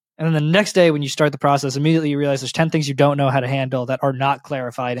 And then the next day when you start the process, immediately you realize there's 10 things you don't know how to handle that are not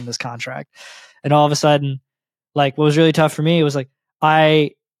clarified in this contract. And all of a sudden, like what was really tough for me was like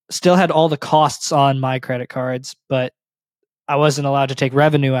I still had all the costs on my credit cards, but I wasn't allowed to take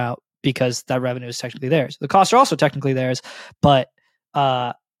revenue out because that revenue is technically theirs. The costs are also technically theirs, but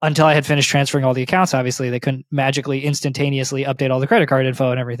until I had finished transferring all the accounts, obviously they couldn't magically instantaneously update all the credit card info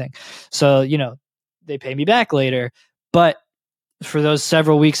and everything. So, you know, they pay me back later. But for those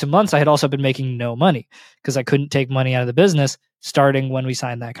several weeks and months, I had also been making no money because I couldn't take money out of the business starting when we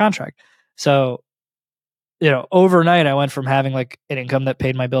signed that contract. So, you know, overnight I went from having like an income that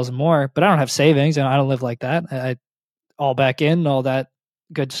paid my bills and more, but I don't have savings and I don't live like that. I all back in, all that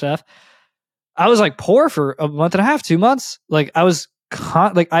good stuff. I was like poor for a month and a half, 2 months. Like I was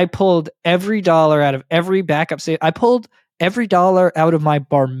like I pulled every dollar out of every backup save. I pulled every dollar out of my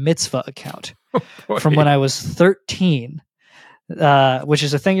bar mitzvah account from when I was 13, which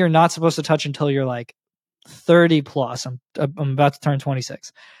is a thing you're not supposed to touch until you're like 30 plus. I'm about to turn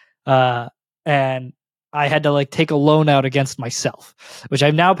 26. And I had to like take a loan out against myself, which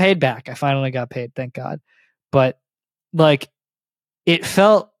I've now paid back. I finally got paid, thank God. But like it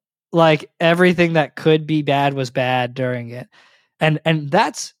felt like everything that could be bad was bad during it. And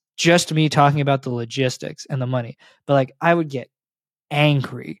that's just me talking about the logistics and the money. But like I would get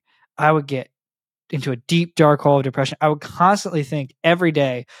angry. I would get into a deep dark hole of depression. I would constantly think every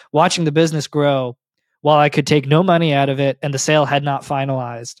day watching the business grow while I could take no money out of it and the sale had not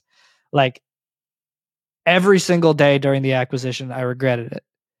finalized. Like every single day during the acquisition, I regretted it.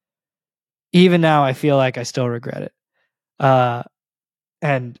 Even now, I feel like I still regret it.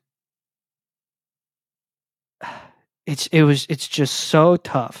 And it's just so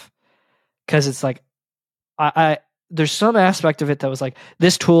tough because it's like I there's some aspect of it that was like,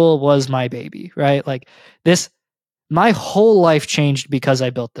 this tool was my baby, right? Like my whole life changed because I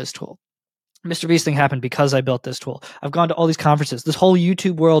built this tool. Mr. Beast thing happened because I built this tool. I've gone to all these conferences. This whole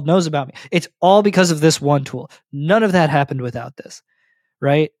YouTube world knows about me. It's all because of this one tool. None of that happened without this,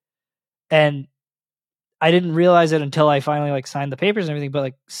 right? And I didn't realize it until I finally like signed the papers and everything, but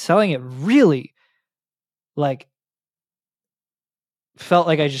like selling it really like felt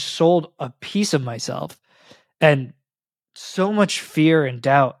like I just sold a piece of myself. And so much fear and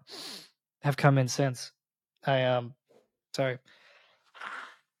doubt have come in since. Sorry.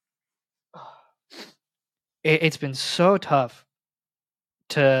 It's been so tough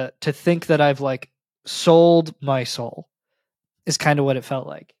to think that I've like sold my soul is kind of what it felt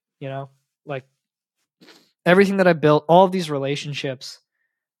like, you know? Like everything that I built, all of these relationships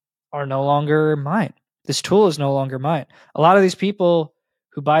are no longer mine. This tool is no longer mine. A lot of these people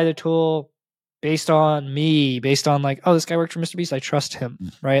who buy the tool based on me, based on like, oh, this guy worked for Mr. Beast, I trust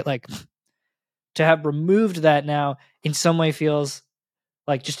him, right? Like to have removed that now in some way feels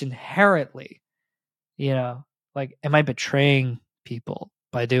like just inherently, you know, like, am I betraying people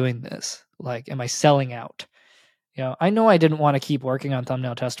by doing this? Like, am I selling out? You know, I know I didn't want to keep working on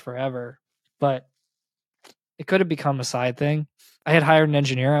Thumbnail Test forever, but it could have become a side thing. I had hired an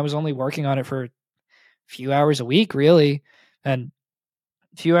engineer. I was only working on it for a few hours a week, really. And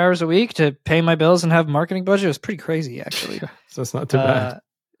a few hours a week to pay my bills and have a marketing budget was pretty crazy, actually. So it's not too bad.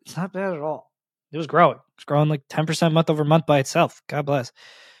 It's not bad at all. It was growing. It's growing like 10% month over month by itself. God bless.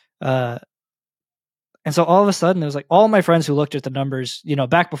 And so all of a sudden, it was like all my friends who looked at the numbers, you know,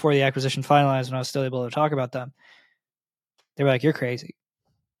 back before the acquisition finalized when I was still able to talk about them, they were like, you're crazy.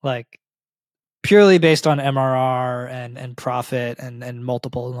 Like purely based on MRR and profit and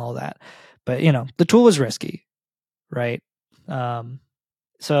multiple and all that. But, you know, the tool was risky, right?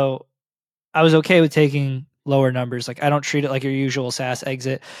 So I was okay with taking lower numbers. Like I don't treat it like your usual SaaS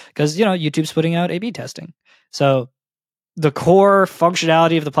exit because, you know, YouTube's putting out A/B testing. So the core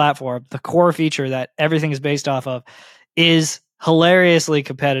functionality of the platform, the core feature that everything is based off of is hilariously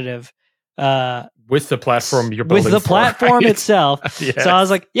competitive. With the platform you're building with the for, platform right? itself. Yes. So I was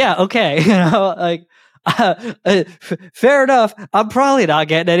like, yeah, okay. You know, like fair enough. I'm probably not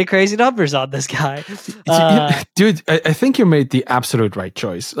getting any crazy numbers on this guy. Dude, I think you made the absolute right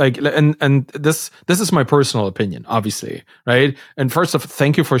choice. Like, and this is my personal opinion, obviously, right? And first off,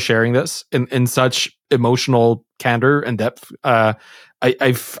 thank you for sharing this in such emotional candor and depth. I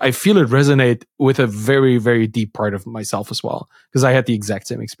feel it resonate with a very, very deep part of myself as well, because I had the exact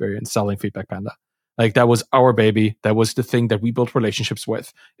same experience selling Feedback Panda. Like that was our baby. That was the thing that we built relationships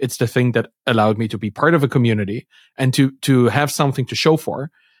with. It's the thing that allowed me to be part of a community and to have something to show for.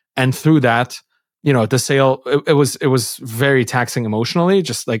 And through that, you know, the sale, it was very taxing emotionally,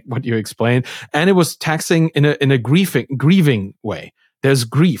 just like what you explained. And it was taxing in a grieving way. There's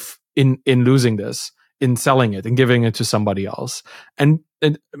grief in losing this, in selling it and giving it to somebody else. And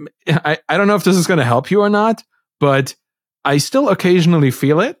I don't know if this is going to help you or not, but I still occasionally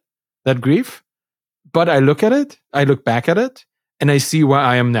feel it, that grief. But I look back at it, and I see where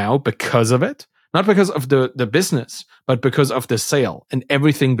I am now because of it. Not because of the business, but because of the sale and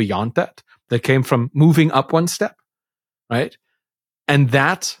everything beyond that came from moving up one step, right? And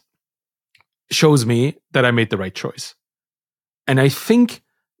that shows me that I made the right choice. And I think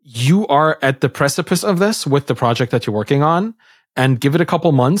you are at the precipice of this with the project that you're working on, and give it a couple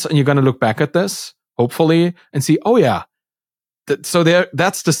months and you're going to look back at this, hopefully, and see, oh yeah, that's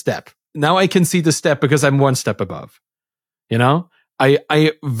the step. Now I can see the step because I'm one step above. You know,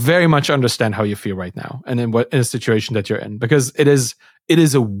 I very much understand how you feel right now and in a situation that you're in, because it is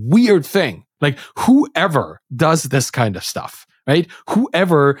a weird thing. Like whoever does this kind of stuff, right?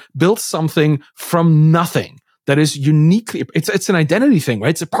 Whoever builds something from nothing that is uniquely, it's an identity thing, right?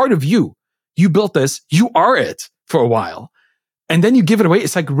 It's a part of you. You built this, you are it for a while. And then you give it away.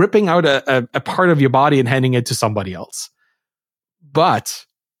 It's like ripping out a part of your body and handing it to somebody else. But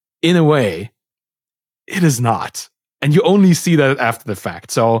in a way, it is not. And you only see that after the fact.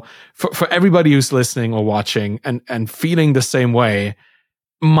 So for everybody who's listening or watching and feeling the same way,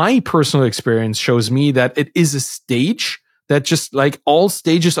 my personal experience shows me that it is a stage that, just like all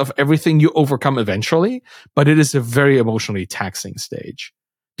stages of everything, you overcome eventually, but it is a very emotionally taxing stage.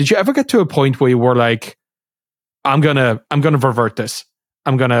 Did you ever get to a point where you were like, I'm gonna revert this.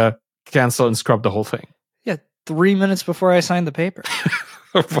 I'm gonna cancel and scrub the whole thing? Yeah, 3 minutes before I signed the paper.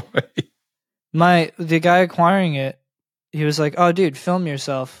 Oh boy. The guy acquiring it, he was like, "Oh, dude, film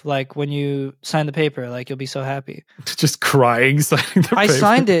yourself like when you sign the paper. Like you'll be so happy." Just crying, signing the paper. I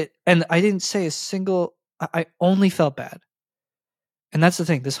signed it, and I didn't say a single. I only felt bad, and that's the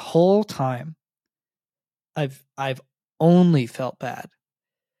thing. This whole time, I've only felt bad.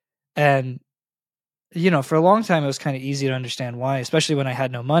 And for a long time it was kind of easy to understand why, especially when I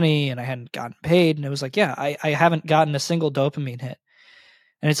had no money and I hadn't gotten paid, and it was like, yeah, I haven't gotten a single dopamine hit.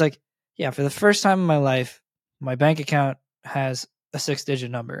 And it's like, yeah, for the first time in my life, my bank account has a 6-digit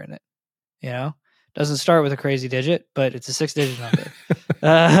number in it. Doesn't start with a crazy digit, but it's a 6-digit number.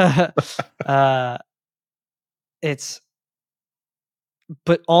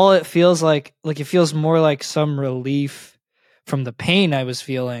 But all it feels like it feels more like some relief from the pain I was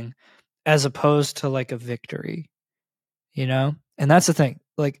feeling, as opposed to like a victory, and that's the thing.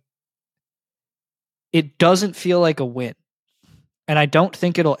 Like, it doesn't feel like a win, and I don't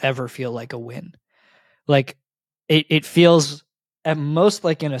think it'll ever feel like a win. Like, it feels at most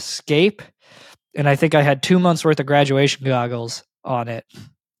like an escape. And I think I had 2 months worth of graduation goggles on it,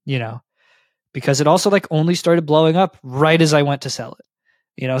 because it also like only started blowing up right as I went to sell it.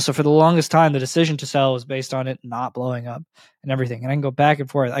 So for the longest time, the decision to sell was based on it not blowing up and everything. And I can go back and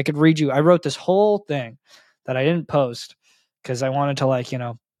forth. I could read you. I wrote this whole thing that I didn't post because I wanted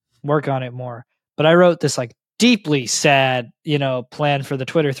to work on it more. But I wrote this like deeply sad, plan for the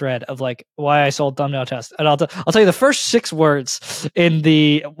Twitter thread of like why I sold thumbnail test. And I'll tell you the first 6 words in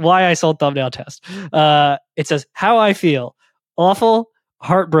the why I sold thumbnail test. It says, how I feel: awful,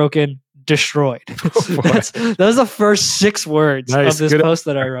 heartbroken, destroyed. Those are the first 6 words of this post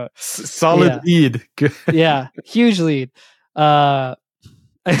that I wrote. Solid lead. Good. Yeah, huge lead.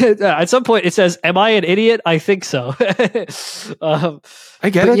 At some point it says, am I an idiot? I think so. I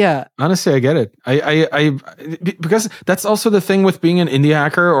get it. Yeah, honestly, I get it. I because that's also the thing with being an indie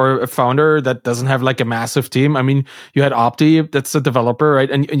hacker or a founder that doesn't have like a massive team. I mean, you had Opti, that's a developer, right?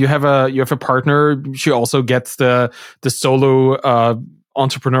 And you have a partner. She also gets the solo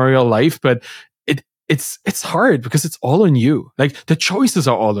entrepreneurial life, but it's hard because it's all on you. Like, the choices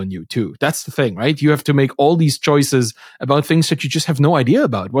are all on you too. That's the thing, right? You have to make all these choices about things that you just have no idea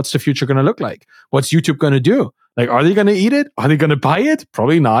about. What's the future going to look like? What's YouTube going to do? Like, are they going to eat it? Are they going to buy it?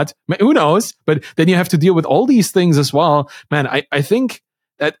 Probably not. Who knows? But then you have to deal with all these things as well. Man, I think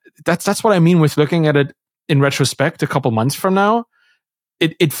that's what I mean with looking at it in retrospect a couple months from now.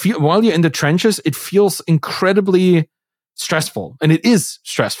 It while you're in the trenches, it feels incredibly stressful, and it is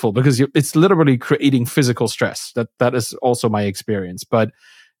stressful because it's literally creating physical stress. That is also my experience. But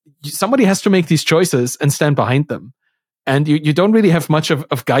somebody has to make these choices and stand behind them, and you don't really have much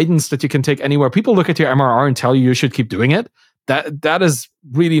of guidance that you can take anywhere. People look at your MRR and tell you should keep doing it. That is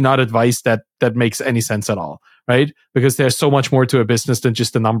really not advice that makes any sense at all, right? Because there's so much more to a business than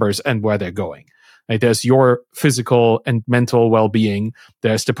just the numbers and where they're going. Like, there's your physical and mental well-being.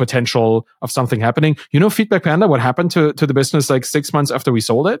 There's the potential of something happening. Feedback Panda, what happened to the business like 6 months after we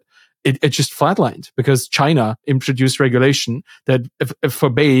sold it? It just flatlined because China introduced regulation that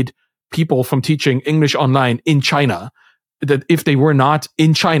forbade people from teaching English online in China, that if they were not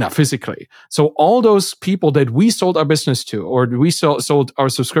in China physically. So all those people that we sold our business to, or we sold our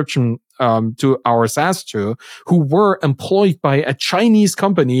subscription to our SaaS to, who were employed by a Chinese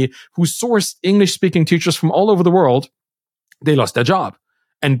company who sourced English-speaking teachers from all over the world, they lost their job.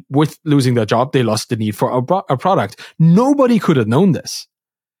 And with losing their job, they lost the need for our product. Nobody could have known this.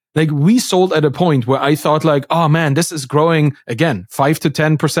 Like, we sold at a point where I thought like, oh man, this is growing again, 5 to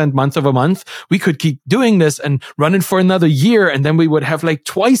 10% month over month. We could keep doing this and run it for another year. And then we would have like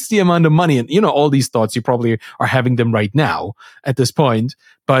twice the amount of money. And all these thoughts, you probably are having them right now at this point.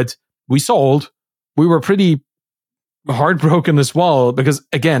 But we sold. We were pretty heartbroken as well, because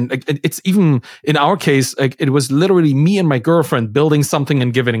again, it's even in our case, like, it was literally me and my girlfriend building something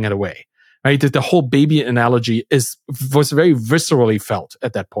and giving it away. Right, that the whole baby analogy was very viscerally felt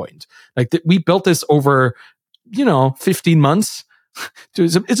at that point. Like, we built this over, 15 months.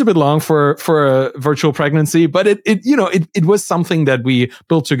 It's a bit long for a virtual pregnancy, but it was something that we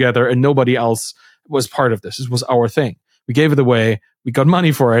built together, and nobody else was part of this. This was our thing. We gave it away. We got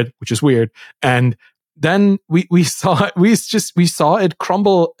money for it, which is weird, and then we saw it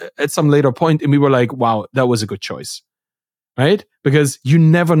crumble at some later point, and we were like, wow, that was a good choice. Right? Because you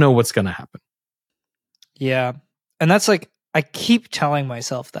never know what's going to happen. Yeah. And that's like, I keep telling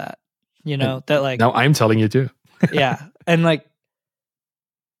myself that, that like. Now I'm telling you too. Yeah. And like,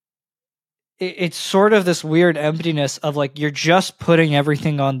 it's sort of this weird emptiness of like, you're just putting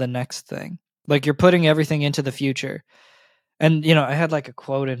everything on the next thing. Like, you're putting everything into the future. And, I had like a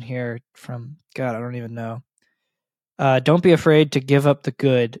quote in here from, God, I don't even know. Don't be afraid to give up the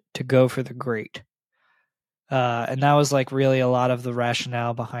good to go for the great. And that was like really a lot of the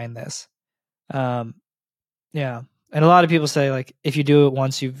rationale behind this. Yeah. And a lot of people say like, if you do it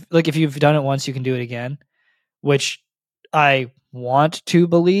once, if you've done it once, you can do it again, which I want to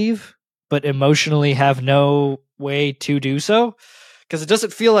believe, but emotionally have no way to do so. Because it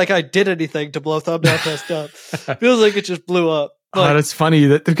doesn't feel like I did anything to blow thumbnail test up. Feels like it just blew up. Like, that's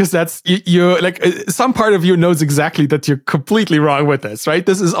funny because that's you like some part of you knows exactly that you're completely wrong with this, right?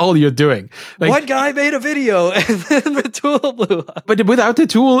 This is all you're doing. Like, one guy made a video and then the tool blew up. But without the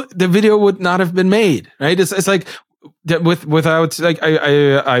tool, the video would not have been made, right? It's like without like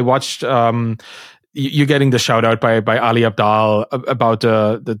I watched you getting the shout out by Ali Abdal about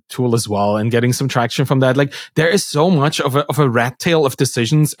the tool as well and getting some traction from that. Like there is so much of a rat tail of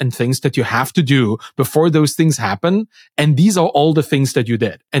decisions and things that you have to do before those things happen. And these are all the things that you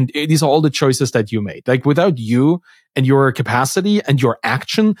did. And these are all the choices that you made. Like without you and your capacity and your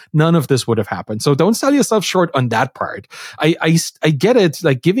action, none of this would have happened. So don't sell yourself short on that part. I get it.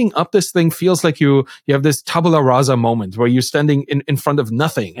 Like giving up this thing feels like you have this tabula rasa moment where you're standing in front of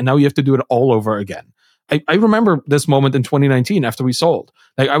nothing and now you have to do it all over again. I remember this moment in 2019 after we sold.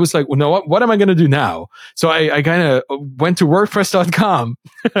 Like I was like, well, no, what am I going to do now? So I kind of went to WordPress.com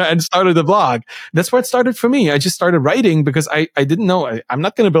and started the blog. That's where it started for me. I just started writing because I didn't know I'm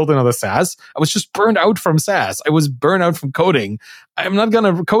not going to build another SaaS. I was just burned out from SaaS. I was burned out from coding. I'm not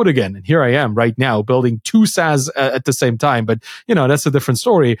going to code again. And here I am right now building two SaaS at the same time. But you know, that's a different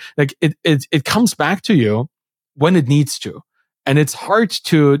story. Like it comes back to you when it needs to. And it's hard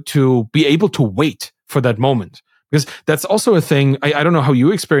to be able to wait for that moment. Because that's also a thing. I don't know how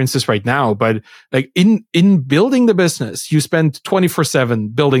you experience this right now, but like in building the business, you spend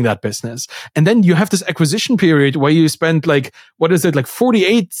 24/7 building that business. And then you have this acquisition period where you spend like, what is it? Like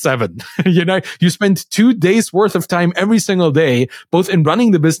 48/7, you know, you spend 2 days worth of time every single day, both in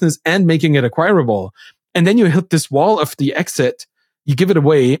running the business and making it acquirable. And then you hit this wall of the exit, you give it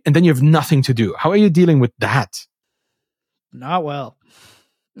away, and then you have nothing to do. How are you dealing with that? Not well.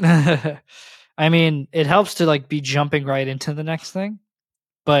 I mean, it helps to like be jumping right into the next thing.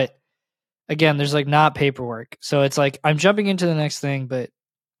 But again, there's like not paperwork. So it's like I'm jumping into the next thing, but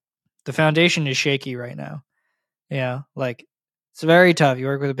the foundation is shaky right now. Yeah, like it's very tough. You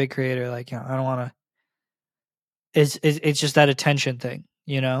work with a big creator, like, you know, I don't want to. It's just that attention thing,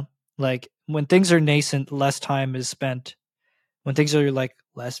 you know. Like when things are nascent, less time is spent. When things are like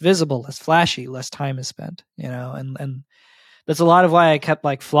less visible, less flashy, less time is spent, you know. And that's a lot of why I kept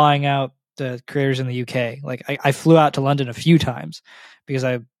like flying out the creators in the UK. Like I flew out to London a few times because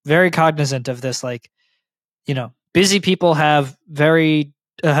I'm very cognizant of this. Like, you know, busy people have a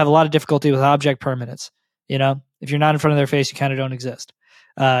lot of difficulty with object permanence. You know, if you're not in front of their face, you kind of don't exist.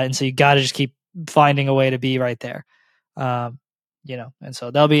 And so you got to just keep finding a way to be right there. You know, and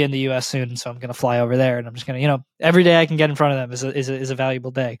so they'll be in the US soon. So I'm going to fly over there and I'm just going to, you know, every day I can get in front of them is a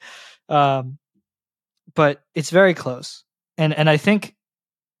valuable day. But it's very close. And I think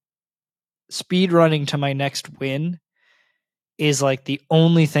speed running to my next win is like the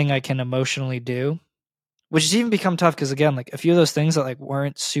only thing I can emotionally do, which has even become tough because again, like a few of those things that like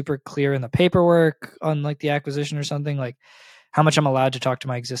weren't super clear in the paperwork on like the acquisition or something, like how much I'm allowed to talk to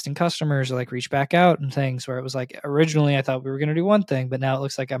my existing customers or like reach back out and things where it was like originally I thought we were going to do one thing, but now it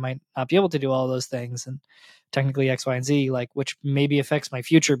looks like I might not be able to do all those things and technically X, Y, and Z, like which maybe affects my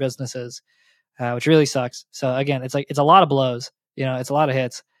future businesses, which really sucks. So again, it's like it's a lot of blows, you know, it's a lot of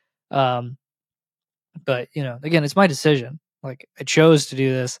hits. But you know, again, it's my decision. Like I chose to do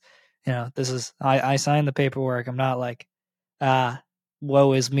this. You know, this is I signed the paperwork. I'm not like,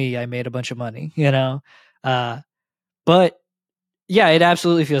 woe is me. I made a bunch of money. You know, but yeah, it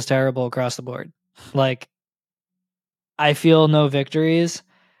absolutely feels terrible across the board. Like I feel no victories,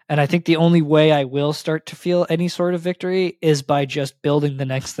 and I think the only way I will start to feel any sort of victory is by just building the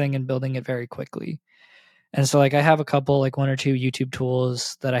next thing and building it very quickly. And so like I have a couple, like one or two YouTube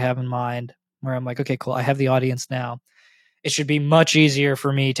tools that I have in mind where I'm like, okay, cool. I have the audience now. It should be much easier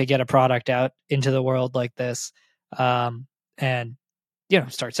for me to get a product out into the world like this, and you know,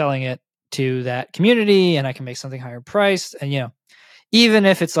 start selling it to that community, and I can make something higher priced. And you know, even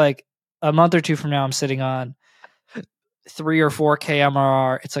if it's like a month or two from now, I'm sitting on 3 or 4K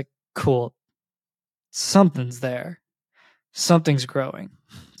MRR. It's like cool. Something's there. Something's growing.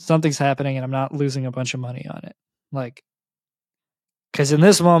 Something's happening, and I'm not losing a bunch of money on it. Like, because in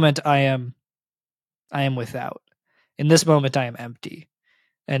this moment, I am without. In this moment, I am empty.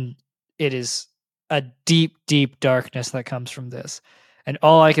 And it is a deep, deep darkness that comes from this. And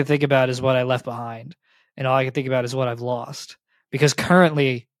all I can think about is what I left behind. And all I can think about is what I've lost. Because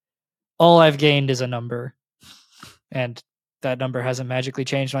currently, all I've gained is a number. And that number hasn't magically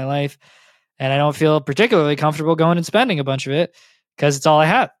changed my life. And I don't feel particularly comfortable going and spending a bunch of it because it's all I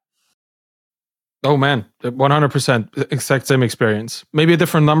have. Oh man, 100% exact same experience. Maybe a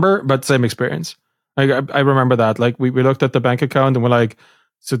different number, but same experience. I remember that. Like we looked at the bank account and we're like,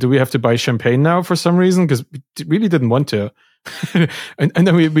 So do we have to buy champagne now for some reason? Because we really didn't want to. and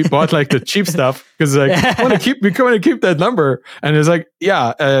then we bought like the cheap stuff because like we want to keep that number. And it's like,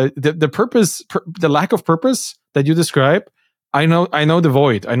 the purpose, the lack of purpose that you describe, I know the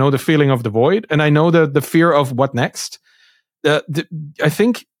void. I know the feeling of the void, and I know the fear of what next. I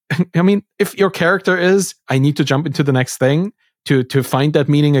think, I mean, if your character is, I need to jump into the next thing to find that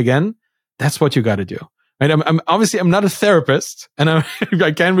meaning again, that's what you got to do. And I'm obviously I'm not a therapist, and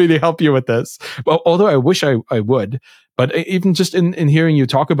I can't really help you with this. Well, although I wish I would. But even just in hearing you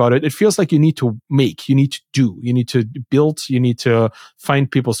talk about it, it feels like you need to make, you need to do, you need to build, you need to find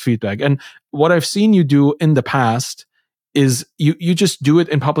people's feedback. And what I've seen you do in the past is you just do it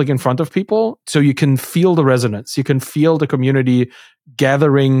in public in front of people, so you can feel the resonance, you can feel the community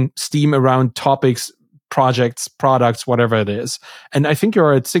gathering steam around topics, projects, products, whatever it is. And I think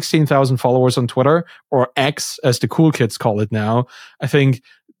you're at 16,000 followers on Twitter, or X as the cool kids call it now. I think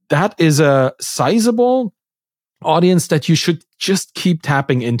that is a sizable audience that you should just keep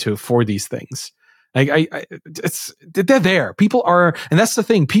tapping into for these things. Like they're there. People are, and that's the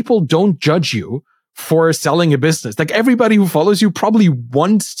thing. People don't judge you for selling a business. Like everybody who follows you probably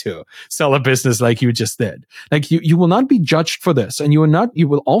wants to sell a business like you just did. Like you will not be judged for this. And you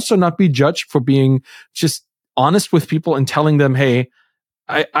will also not be judged for being just honest with people and telling them, hey,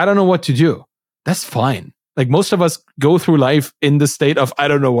 I don't know what to do. That's fine. Like most of us go through life in the state of, I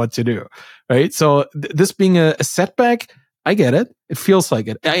don't know what to do. Right. So this being a setback, I get it. It feels like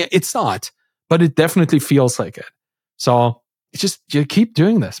it. It's not, but it definitely feels like it. So it's just, you keep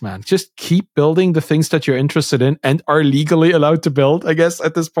doing this, man. Just keep building the things that you're interested in and are legally allowed to build, I guess,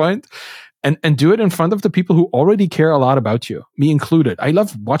 at this point. And do it in front of the people who already care a lot about you, me included. I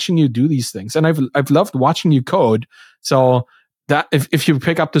love watching you do these things, and I've loved watching you code. So that if you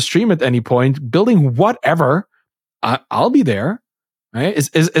pick up the stream at any point, building whatever, I'll be there. Right? Is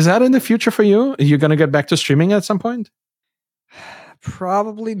that in the future for you? Are you going to get back to streaming at some point?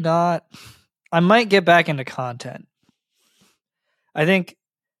 Probably not. I might get back into content. I think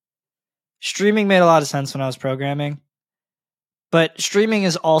streaming made a lot of sense when I was programming, but streaming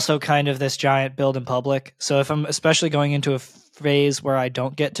is also kind of this giant build in public. So if I'm especially going into a phase where I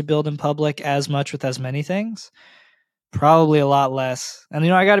don't get to build in public as much with as many things, probably a lot less. And,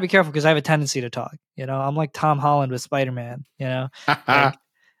 I got to be careful because I have a tendency to talk. I'm like Tom Holland with Spider-Man, like, I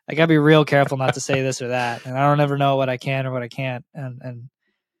got to be real careful not to say this or that. And I don't ever know what I can or what I can't. And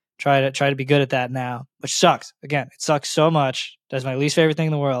try to be good at that now, which sucks. Again, it sucks so much. That's my least favorite thing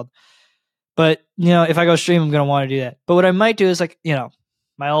in the world. But, if I go stream, I'm going to want to do that. But what I might do is like,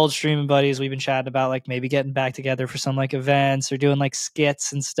 my old streaming buddies, we've been chatting about like maybe getting back together for some like events or doing like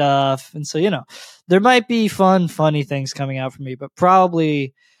skits and stuff. And so, there might be funny things coming out for me, but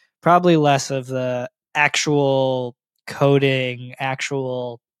probably less of the actual coding,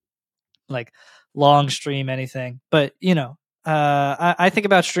 actual like long stream anything. But, I think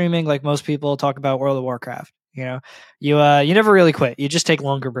about streaming like most people talk about World of Warcraft. You never really quit. You just take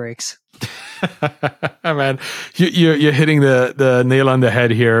longer breaks. Man, you're hitting the nail on the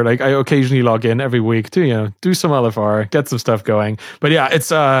head here. Like I occasionally log in every week to do some LFR, get some stuff going. But yeah,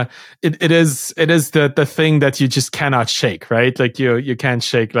 it's it is the thing that you just cannot shake, right? Like you can't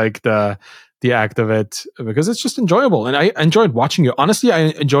shake like the act of it because it's just enjoyable. And I enjoyed watching you. Honestly, I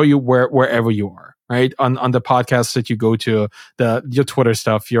enjoy you wherever you are. Right, on the podcasts that you go to, your Twitter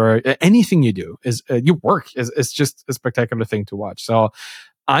stuff, your anything you do is your work is just a spectacular thing to watch. So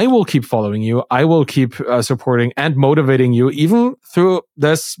I will keep following you. I will keep supporting and motivating you, even through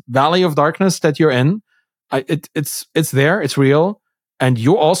this valley of darkness that you're in. It's there, it's real, and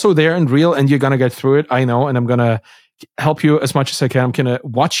you're also there and real, and you're gonna get through it. I know, and I'm gonna help you as much as I can. I'm gonna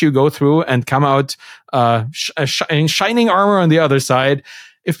watch you go through and come out in shining armor on the other side.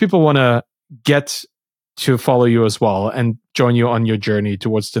 If people want to get to follow you as well and join you on your journey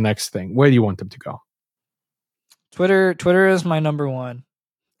towards the next thing, where do you want them to go? Twitter is my number one,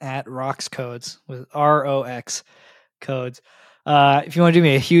 at RoxCodes with ROX codes. If you want to do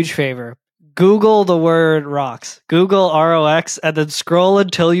me a huge favor, Google the word rocks. Google ROX and then scroll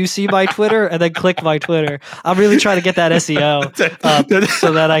until you see my Twitter and then click my Twitter. I'm really trying to get that SEO up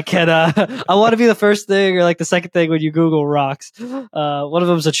so that I can, I want to be the first thing or like the second thing when you Google rocks. One of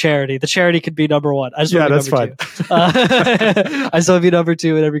them is a charity. The charity could be number one. I just want to be number two. I still want to be number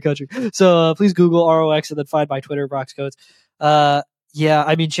two in every country. So please Google ROX and then find my Twitter, RoxCodes. Yeah,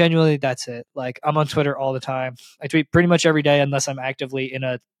 I mean, genuinely, that's it. Like, I'm on Twitter all the time. I tweet pretty much every day unless I'm actively in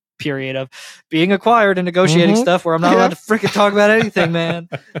a period of being acquired and negotiating stuff where I'm not allowed to freaking talk about anything, man.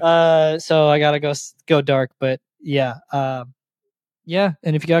 So I gotta go dark. But yeah, yeah,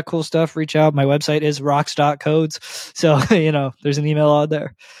 and if you got cool stuff, reach out. My website is rox.codes. So, there's an email out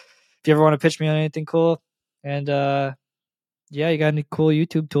there. If you ever want to pitch me on anything cool. And yeah, you got any cool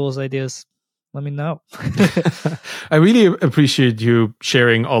YouTube tools ideas, let me know. I really appreciate you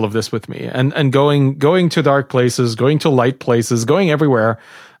sharing all of this with me and going to dark places, going to light places, going everywhere,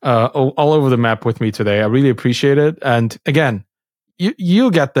 all over the map with me today. I really appreciate it. And again,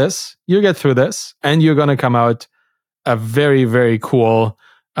 you'll get this, you'll get through this, and you're going to come out a very, very cool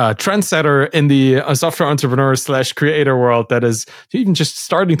trendsetter in the software entrepreneur / creator world that is even just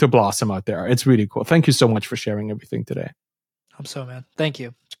starting to blossom out there. It's really cool. Thank you so much for sharing everything today. Hope so, man. Thank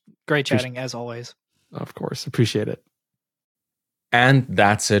you. Great chatting as always. Of course. Appreciate it. And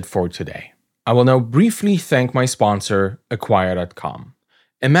that's it for today. I will now briefly thank my sponsor, Acquire.com.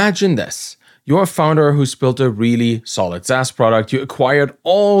 Imagine this. You're a founder who's built a really solid SaaS product. You acquired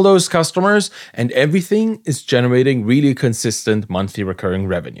all those customers and everything is generating really consistent monthly recurring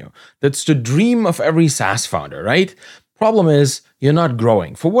revenue. That's the dream of every SaaS founder, right? Problem is, you're not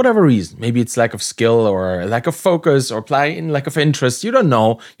growing for whatever reason. Maybe it's lack of skill or lack of focus or lack of interest. You don't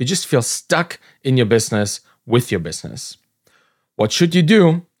know. You just feel stuck in your business with your business. What should you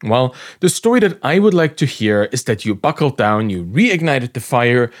do? Well, the story that I would like to hear is that you buckled down, you reignited the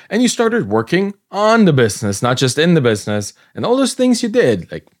fire, and you started working on the business, not just in the business. And all those things you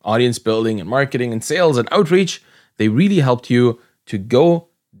did, like audience building and marketing and sales and outreach, they really helped you to go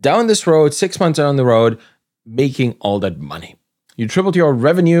down this road, 6 months down the road, making all that money. You tripled your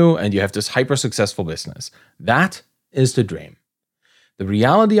revenue and you have this hyper successful business. That is the dream. The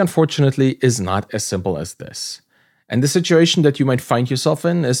reality, unfortunately, is not as simple as this. And the situation that you might find yourself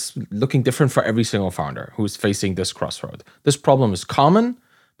in is looking different for every single founder who's facing this crossroad. This problem is common,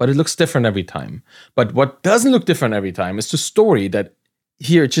 but it looks different every time. But what doesn't look different every time is the story that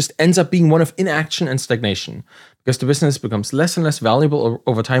here it just ends up being one of inaction and stagnation, because the business becomes less and less valuable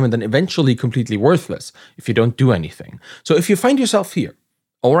over time and then eventually completely worthless if you don't do anything. So if you find yourself here,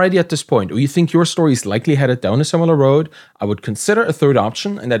 already at this point, or you think your story is likely headed down a similar road, I would consider a third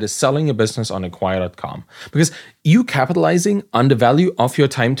option, and that is selling your business on Acquire.com. Because you capitalizing on the value of your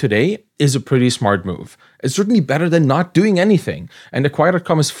time today is a pretty smart move. It's certainly better than not doing anything. And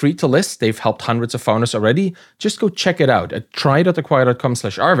Acquire.com is free to list. They've helped hundreds of founders already. Just go check it out at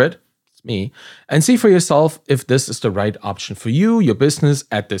try.acquire.com/Arvid, it's me, and see for yourself if this is the right option for you, your business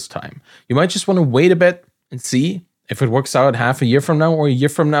at this time. You might just want to wait a bit and see if it works out half a year from now or a year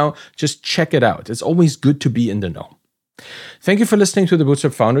from now. Just check it out. It's always good to be in the know. Thank you for listening to The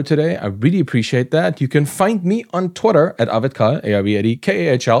Bootstrap Founder today. I really appreciate that. You can find me on Twitter at AvidKahl,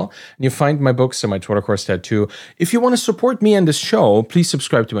 ARVIDKAHL, and you find my books and my Twitter course there too. If you want to support me and this show, please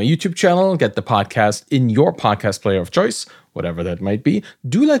subscribe to my YouTube channel, get the podcast in your podcast player of choice, whatever that might be.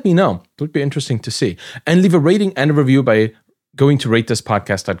 Do let me know. It would be interesting to see. And leave a rating and a review by going to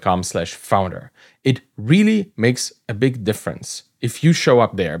ratethispodcast.com/founder. It really makes a big difference if you show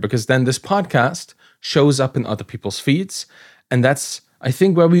up there, because then this podcast shows up in other people's feeds. And that's, I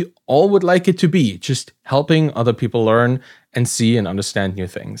think, where we all would like it to be, just helping other people learn and see and understand new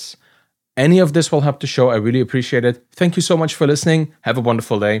things. Any of this will help the show. I really appreciate it. Thank you so much for listening. Have a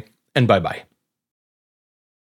wonderful day, and bye-bye.